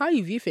it's about how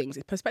you view things.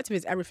 Perspective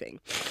is everything.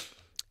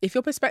 If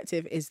your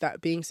perspective is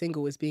that being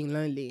single is being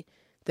lonely,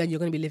 then you're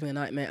going to be living a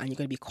nightmare and you're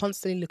going to be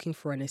constantly looking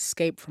for an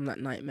escape from that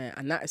nightmare.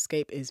 And that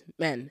escape is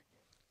men.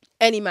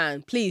 Any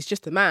man, please,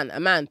 just a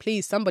man,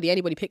 please, somebody,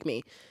 anybody pick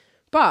me.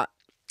 But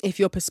if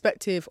your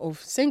perspective of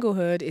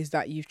singlehood is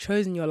that you've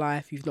chosen your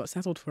life, you've not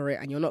settled for it,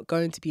 and you're not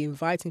going to be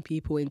inviting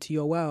people into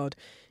your world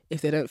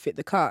if they don't fit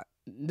the cut,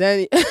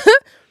 then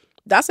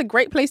that's a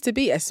great place to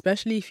be,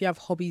 especially if you have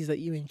hobbies that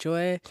you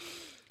enjoy.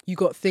 You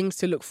got things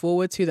to look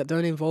forward to that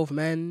don't involve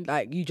men.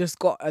 Like, you just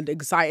got an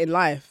exciting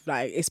life.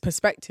 Like, it's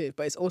perspective,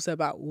 but it's also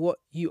about what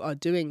you are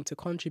doing to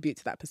contribute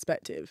to that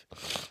perspective.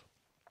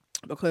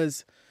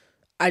 Because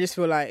I just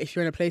feel like if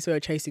you're in a place where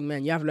you're chasing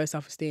men, you have low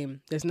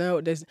self-esteem. You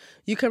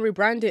can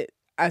rebrand it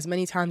as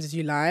many times as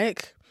you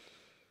like.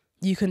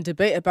 You can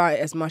debate about it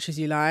as much as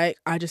you like.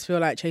 I just feel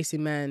like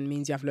chasing men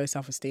means you have low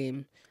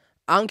self-esteem.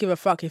 I don't give a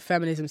fuck if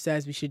feminism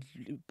says we should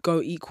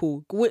go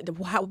equal.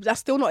 That's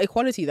still not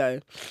equality, though.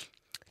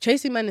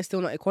 Chasing men is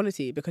still not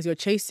equality because you're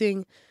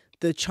chasing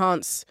the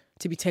chance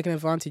to be taken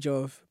advantage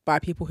of by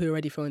people who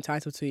already feel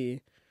entitled to you.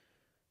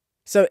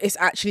 So it's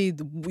actually,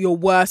 you're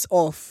worse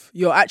off.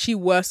 You're actually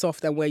worse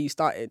off than where you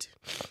started.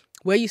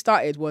 Where you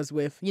started was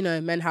with,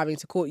 men having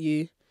to court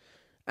you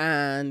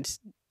and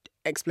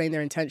explain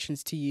their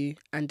intentions to you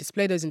and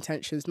display those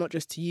intentions not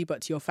just to you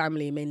but to your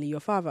family, mainly your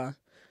father.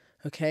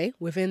 Okay,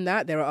 within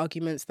that there are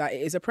arguments that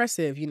it is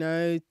oppressive.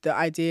 The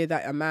idea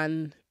that a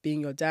man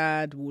being your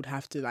dad would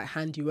have to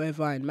hand you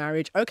over in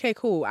marriage. Okay,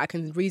 cool, I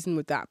can reason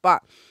with that,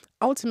 but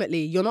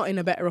ultimately you're not in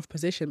a better off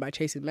position by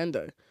chasing men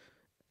though.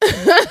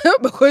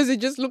 Because it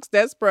just looks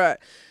desperate.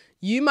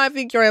 You might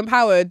think you're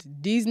empowered.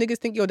 These niggas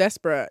think you're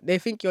desperate. They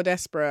think you're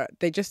desperate.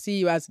 They just see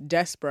you as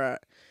desperate.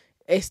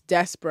 It's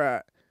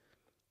desperate.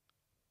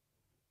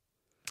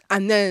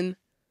 And then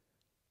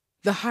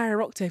the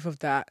higher octave of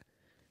that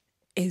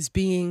is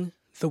being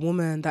the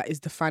woman that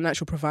is the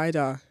financial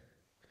provider.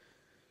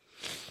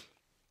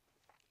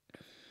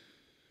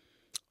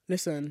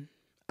 Listen,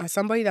 as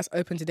somebody that's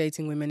open to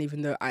dating women,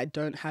 even though I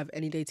don't have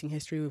any dating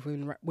history with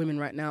women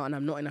right now and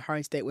I'm not in a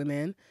hurry to date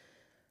women,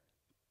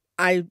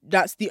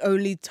 that's the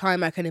only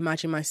time I can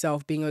imagine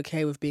myself being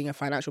okay with being a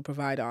financial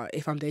provider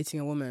if I'm dating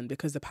a woman,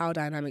 because the power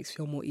dynamics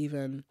feel more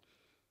even.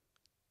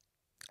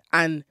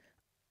 And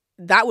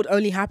that would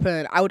only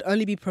happen. I would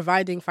only be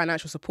providing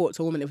financial support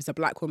to a woman if it's a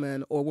black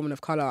woman or a woman of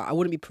color. I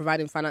wouldn't be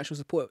providing financial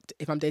support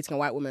if I'm dating a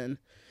white woman.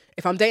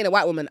 If I'm dating a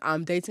white woman,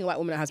 I'm dating a white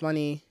woman that has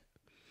money.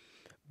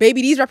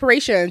 Baby, these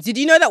reparations. Did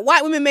you know that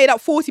white women made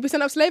up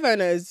 40% of slave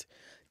owners?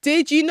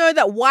 Did you know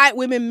that white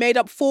women made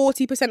up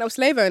 40% of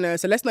slave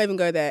owners? So let's not even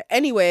go there.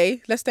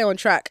 Anyway, let's stay on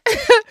track.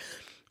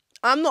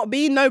 I'm not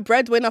being no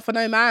breadwinner for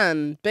no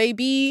man.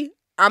 Baby,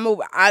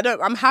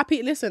 I'm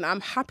happy. Listen, I'm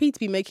happy to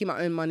be making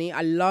my own money.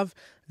 I love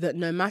that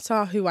no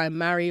matter who I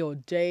marry or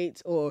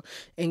date or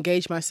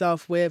engage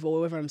myself with,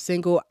 or whether I'm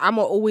single,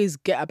 I'ma always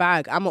get a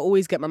bag. I'ma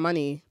always get my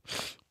money.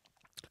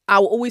 I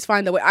will always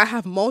find a way. I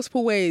have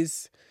multiple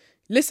ways.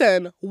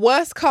 Listen,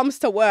 worst comes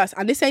to worst,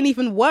 and this ain't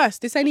even worse.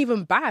 This ain't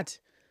even bad.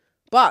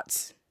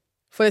 But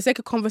for the sake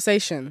of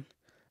conversation,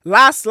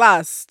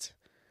 last,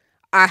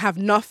 I have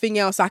nothing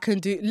else I can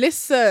do.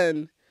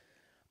 Listen,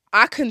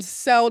 I can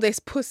sell this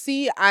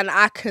pussy and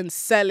I can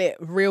sell it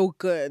real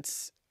good.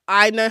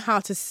 I know how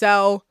to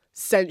sell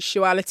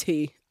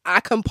sensuality. I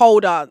can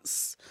pole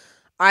dance.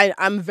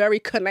 I'm very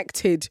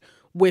connected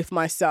with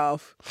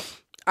myself.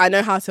 I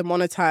know how to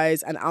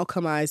monetize and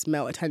alchemize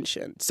male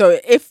attention. So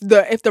if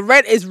the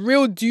rent is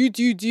real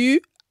due,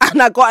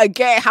 and I gotta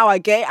get it how I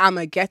get it,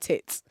 I'ma get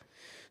it.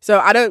 So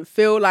I don't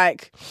feel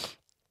like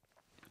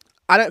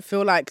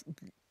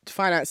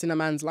financing a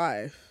man's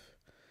life.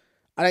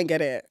 I don't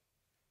get it.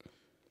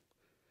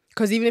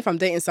 Because even if I'm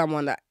dating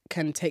someone that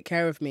can take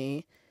care of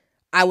me,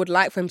 I would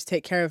like for him to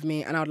take care of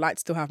me and I would like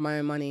to still have my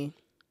own money.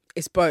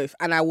 It's both.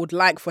 And I would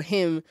like for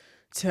him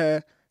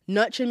to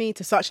nurture me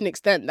to such an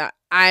extent that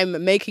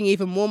I'm making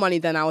even more money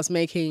than I was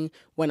making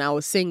when I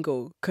was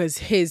single, because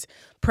his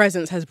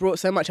presence has brought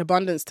so much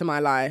abundance to my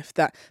life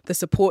that the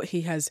support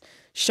he has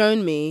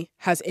shown me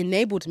has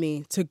enabled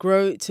me to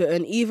grow to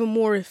an even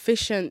more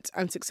efficient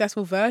and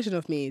successful version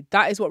of me.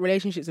 That is what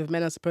relationships with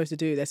men are supposed to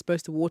do. They're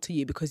supposed to water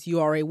you because you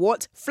are a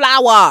what?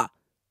 Flower!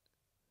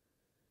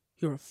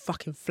 You're a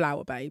fucking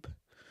flower, babe.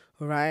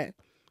 All right?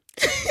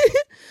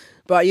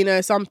 But,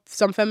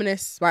 some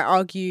feminists might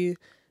argue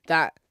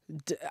that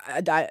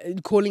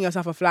calling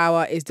yourself a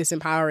flower is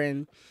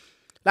disempowering.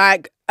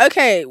 Like,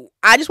 okay,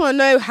 I just want to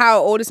know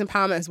how all this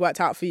empowerment has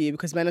worked out for you,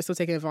 because men are still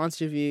taking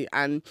advantage of you,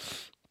 and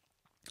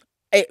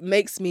it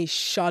makes me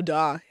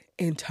shudder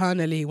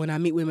internally when I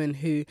meet women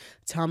who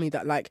tell me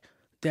that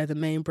they're the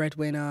main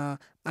breadwinner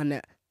and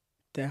that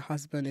their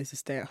husband is a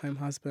stay-at-home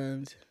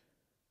husband.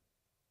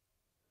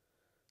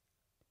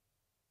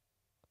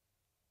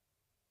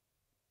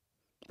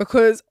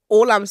 Because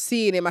all I'm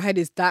seeing in my head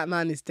is that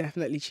man is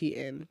definitely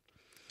cheating.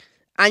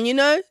 And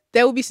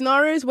there will be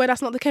scenarios where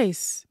that's not the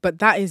case, but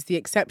that is the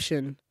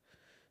exception.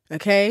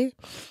 Okay?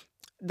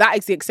 That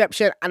is the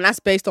exception, and that's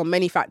based on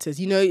many factors.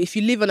 If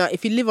you live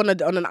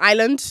on an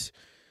island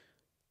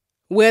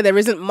where there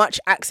isn't much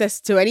access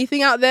to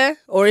anything out there,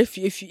 or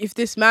if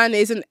this man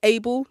isn't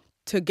able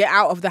to get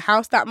out of the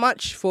house that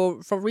much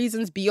for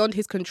reasons beyond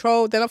his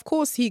control, then of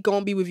course he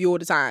gonna be with you all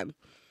the time.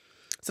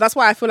 So that's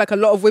why I feel like a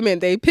lot of women,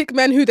 they pick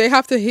men who they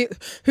have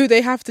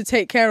to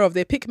take care of.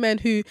 They pick men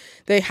who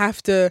they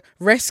have to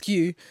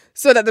rescue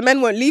so that the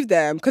men won't leave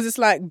them. Because it's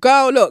like,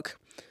 girl, look,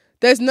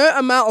 there's no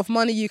amount of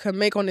money you can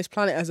make on this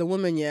planet as a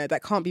woman,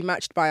 that can't be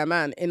matched by a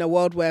man in a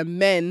world where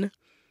men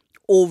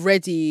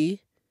already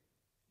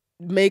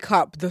make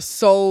up the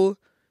sole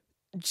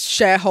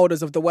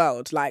shareholders of the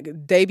world. Like,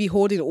 they be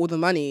hoarding all the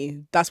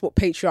money. That's what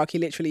patriarchy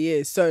literally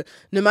is. So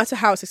no matter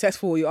how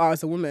successful you are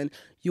as a woman,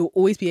 you'll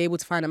always be able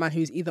to find a man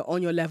who's either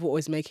on your level or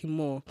is making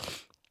more.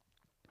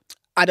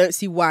 I don't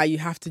see why you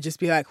have to just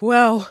be like,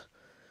 well,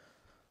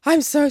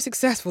 I'm so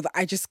successful that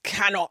I just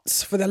cannot,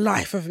 for the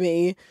life of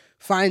me,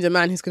 find a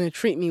man who's going to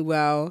treat me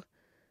well.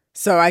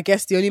 So I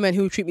guess the only men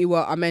who treat me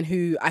well are men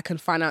who I can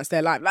finance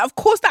their life. Like, of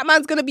course, that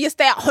man's going to be a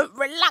stay-at-home,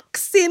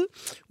 relaxing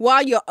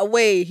while you're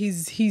away.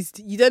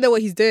 You don't know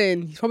what he's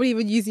doing. He's probably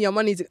even using your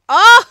money to,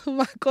 oh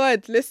my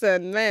God,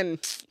 listen, man,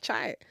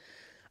 try.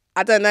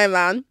 I don't know,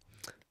 man.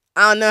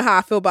 I don't know how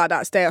I feel about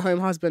that stay-at-home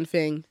husband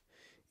thing.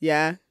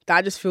 Yeah,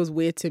 that just feels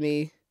weird to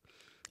me.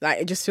 Like,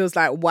 it just feels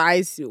like,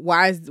 why?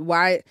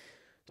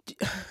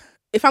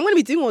 If I'm going to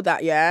be doing all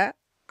that, yeah,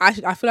 I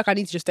feel like I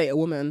need to just date a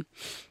woman.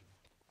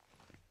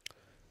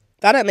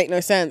 That don't make no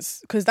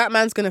sense, because that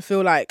man's going to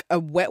feel like a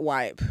wet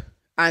wipe.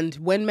 And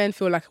when men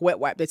feel like a wet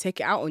wipe, they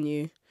take it out on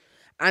you.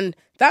 And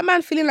that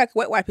man feeling like a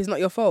wet wipe is not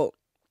your fault.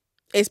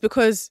 It's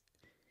because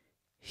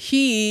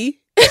he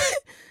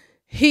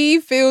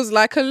feels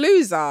like a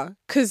loser,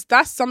 because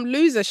that's some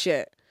loser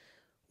shit.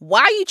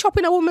 Why are you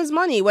chopping a woman's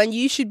money when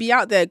you should be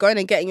out there going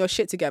and getting your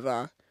shit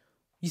together?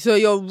 So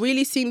you're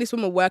really seeing this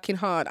woman working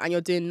hard, and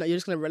you're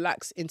just going to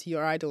relax into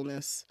your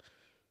idleness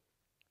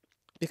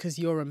because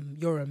you're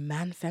a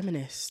man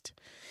feminist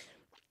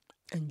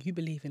and you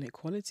believe in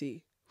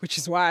equality, which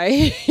is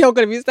why you're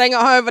going to be staying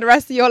at home for the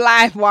rest of your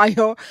life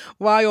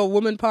while your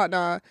woman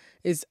partner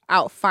is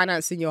out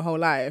financing your whole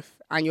life,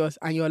 and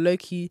you're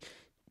low-key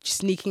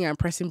sneaking and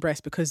pressing breasts,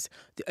 because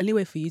the only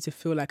way for you to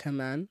feel like a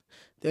man,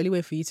 the only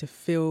way for you to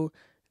feel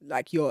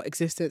like your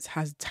existence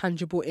has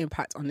tangible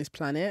impact on this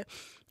planet,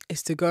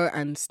 is to go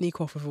and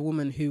sneak off with a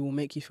woman who will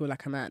make you feel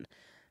like a man.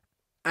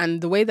 And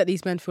the way that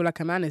these men feel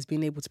like a man is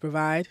being able to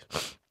provide,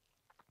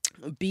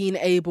 being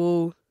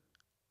able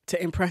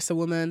to impress a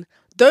woman.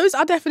 Those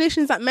are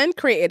definitions that men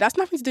created. That's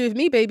nothing to do with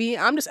me, baby.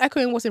 I'm just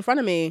echoing what's in front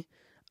of me.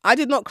 I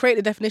did not create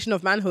the definition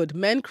of manhood.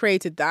 Men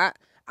created that,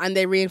 and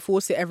they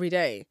reinforce it every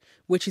day,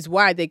 which is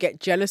why they get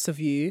jealous of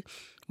you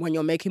when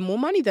you're making more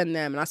money than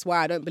them. And that's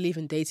why I don't believe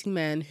in dating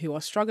men who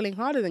are struggling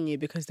harder than you,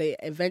 because they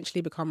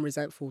eventually become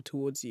resentful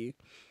towards you.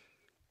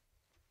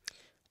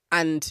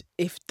 And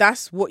if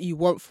that's what you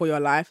want for your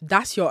life,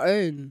 that's your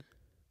own.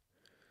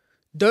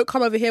 Don't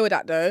come over here with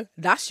that, though.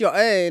 That's your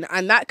own.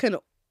 And that can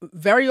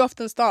very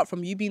often start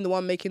from you being the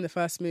one making the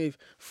first move.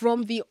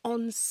 From the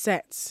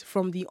onset.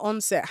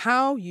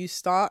 How you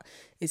start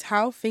is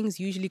how things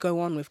usually go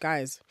on with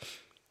guys.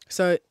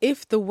 So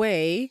if the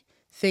way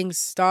things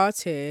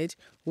started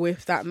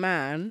with that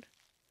man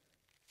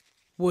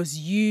was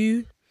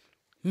you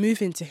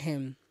moving to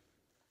him,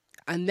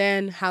 and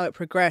then how it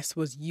progressed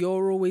was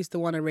you're always the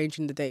one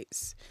arranging the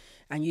dates,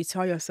 and you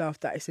tell yourself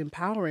that it's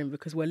empowering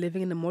because we're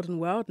living in the modern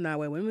world now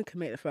where women can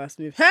make the first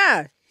move.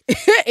 Ha!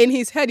 In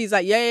his head, he's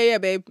like, yeah,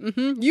 babe.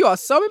 You are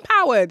so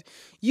empowered.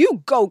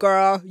 You go,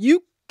 girl.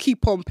 You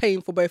keep on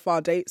paying for both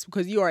our dates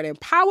because you are an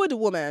empowered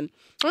woman.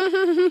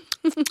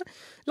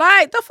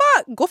 Like, the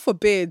fuck? God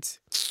forbid.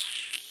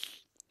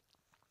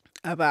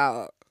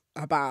 About.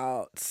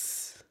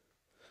 That's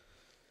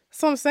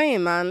what I'm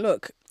saying, man.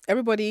 Look,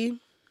 everybody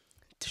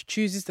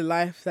chooses the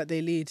life that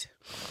they lead.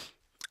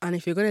 And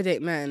if you're going to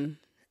date men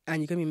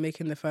and you're going to be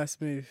making the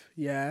first move,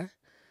 yeah,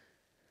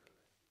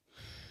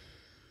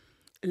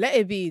 let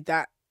it be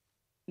that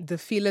the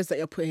feelers that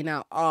you're putting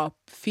out are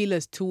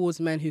feelers towards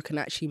men who can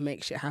actually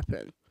make shit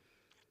happen.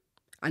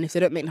 And if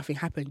they don't make nothing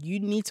happen, you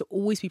need to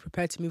always be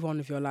prepared to move on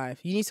with your life.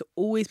 You need to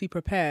always be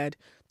prepared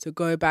to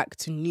go back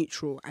to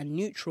neutral. And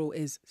neutral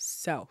is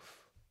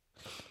self.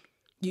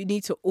 You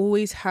need to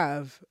always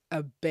have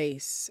a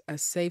base, a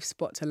safe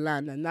spot to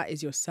land, and that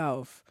is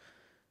yourself.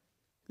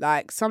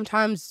 Like,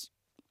 sometimes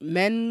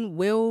men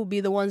will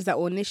be the ones that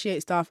will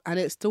initiate stuff and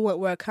it still won't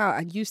work out,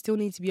 and you still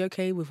need to be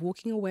okay with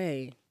walking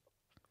away.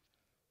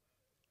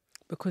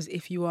 Because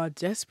if you are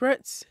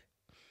desperate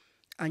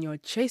and you're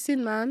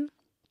chasing man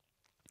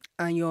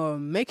and you're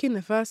making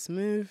the first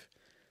move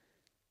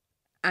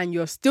and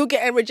you're still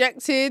getting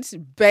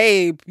rejected,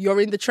 babe,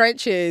 you're in the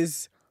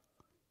trenches.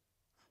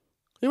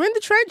 You're in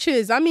the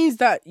trenches. That means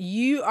that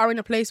you are in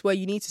a place where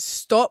you need to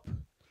stop,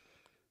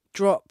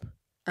 drop,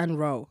 and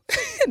roll.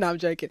 No, I'm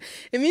joking.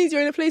 It means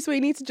you're in a place where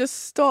you need to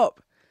just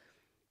stop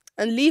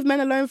and leave men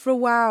alone for a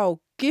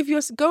while.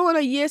 Go on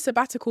a year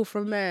sabbatical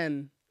from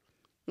men.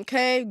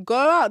 Okay? Go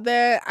out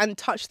there and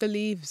touch the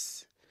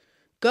leaves.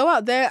 Go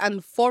out there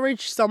and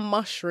forage some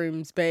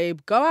mushrooms, babe.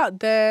 Go out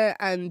there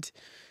and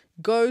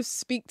go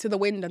speak to the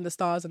wind and the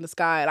stars and the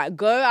sky. Like,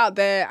 go out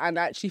there and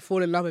actually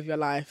fall in love with your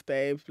life,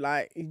 babe.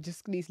 Like, you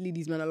just need to leave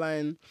these men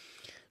alone,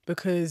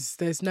 because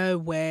there's no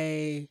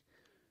way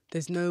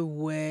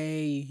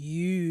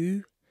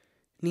you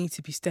need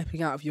to be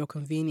stepping out of your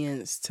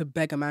convenience to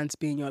beg a man to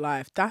be in your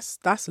life.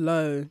 That's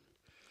low.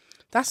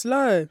 That's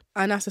low.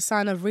 And that's a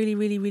sign of really,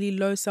 really, really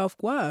low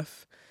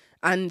self-worth.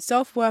 And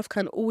self-worth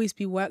can always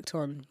be worked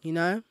on, you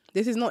know?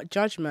 This is not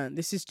judgment.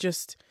 This is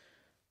just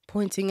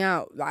pointing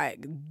out,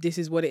 like, this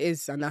is what it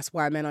is, and that's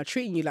why men are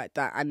treating you like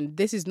that. And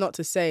this is not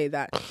to say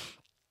that,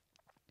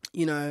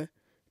 you know,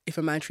 if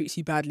a man treats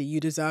you badly, you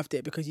deserved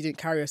it because you didn't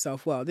carry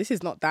yourself well. This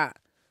is not that.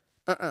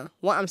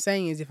 What I'm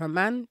saying is, if a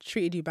man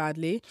treated you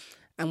badly,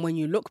 and when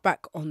you look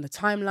back on the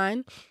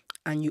timeline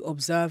and you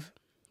observe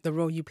the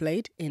role you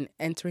played in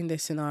entering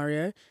this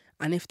scenario.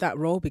 And if that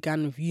role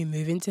began with you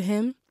moving to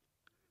him,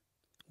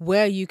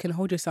 where you can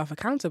hold yourself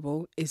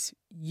accountable is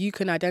you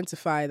can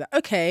identify that,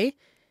 okay,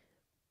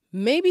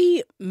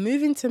 maybe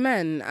moving to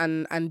men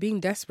and being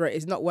desperate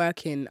is not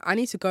working. I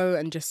need to go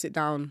and just sit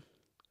down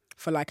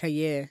for like a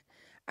year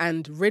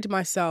and rid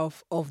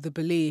myself of the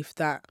belief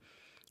that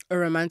a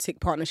romantic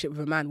partnership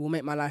with a man will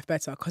make my life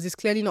better, because it's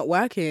clearly not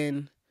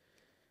working.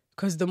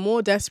 Because the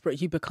more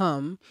desperate you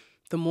become,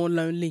 the more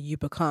lonely you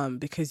become,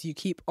 because you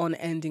keep on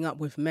ending up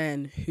with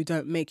men who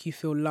don't make you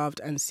feel loved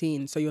and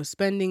seen. So you're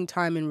spending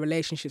time in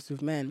relationships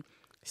with men,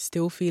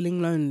 still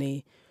feeling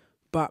lonely,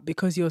 but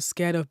because you're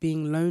scared of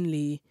being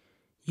lonely,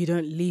 you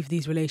don't leave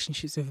these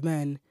relationships with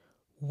men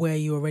where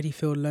you already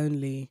feel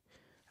lonely.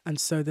 And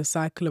so the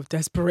cycle of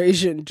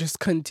desperation just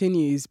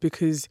continues,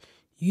 because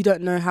you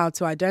don't know how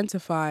to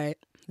identify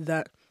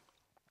that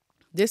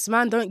this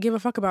man don't give a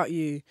fuck about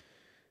you.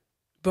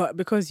 But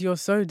because you're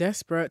so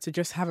desperate to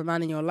just have a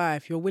man in your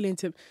life, you're willing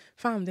to...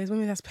 Fam, there's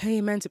women that's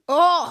paying men to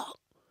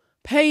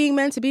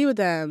be with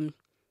them.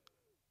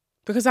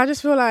 Because I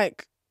just feel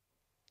like,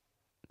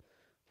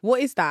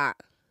 what is that?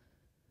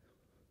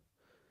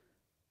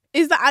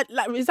 Is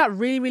that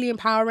really, really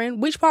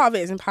empowering? Which part of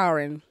it is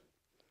empowering?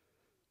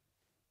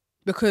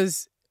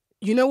 Because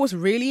you know what's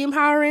really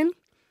empowering?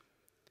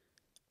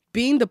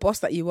 Being the boss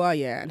that you are,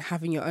 yeah, and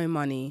having your own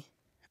money,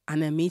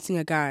 and then meeting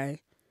a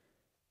guy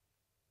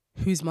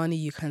whose money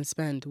you can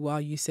spend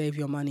while you save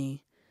your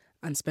money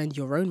and spend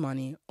your own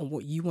money on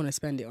what you want to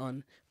spend it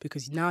on,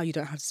 because now you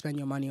don't have to spend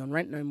your money on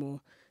rent no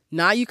more.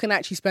 Now you can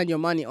actually spend your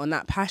money on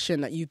that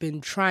passion that you've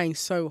been trying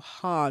so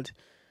hard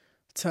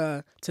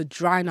to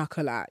dry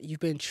knuckle at.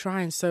 You've been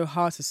trying so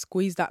hard to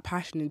squeeze that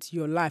passion into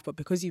your life, but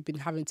because you've been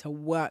having to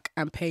work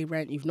and pay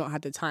rent, you've not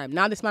had the time.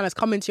 Now this man has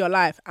come into your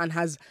life and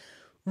has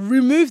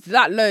removed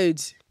that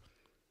load.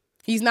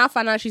 He's now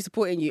financially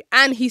supporting you,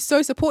 and he's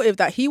so supportive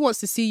that he wants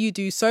to see you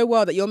do so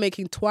well that you're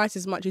making twice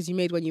as much as you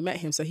made when you met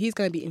him. So he's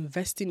going to be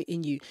investing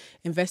in you,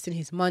 investing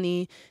his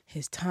money,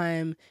 his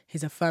time,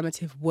 his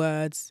affirmative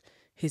words,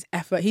 his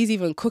effort. He's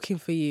even cooking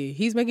for you.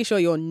 He's making sure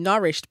you're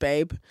nourished,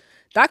 babe.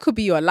 That could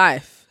be your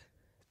life.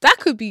 That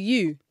could be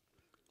you,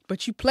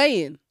 but you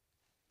playing.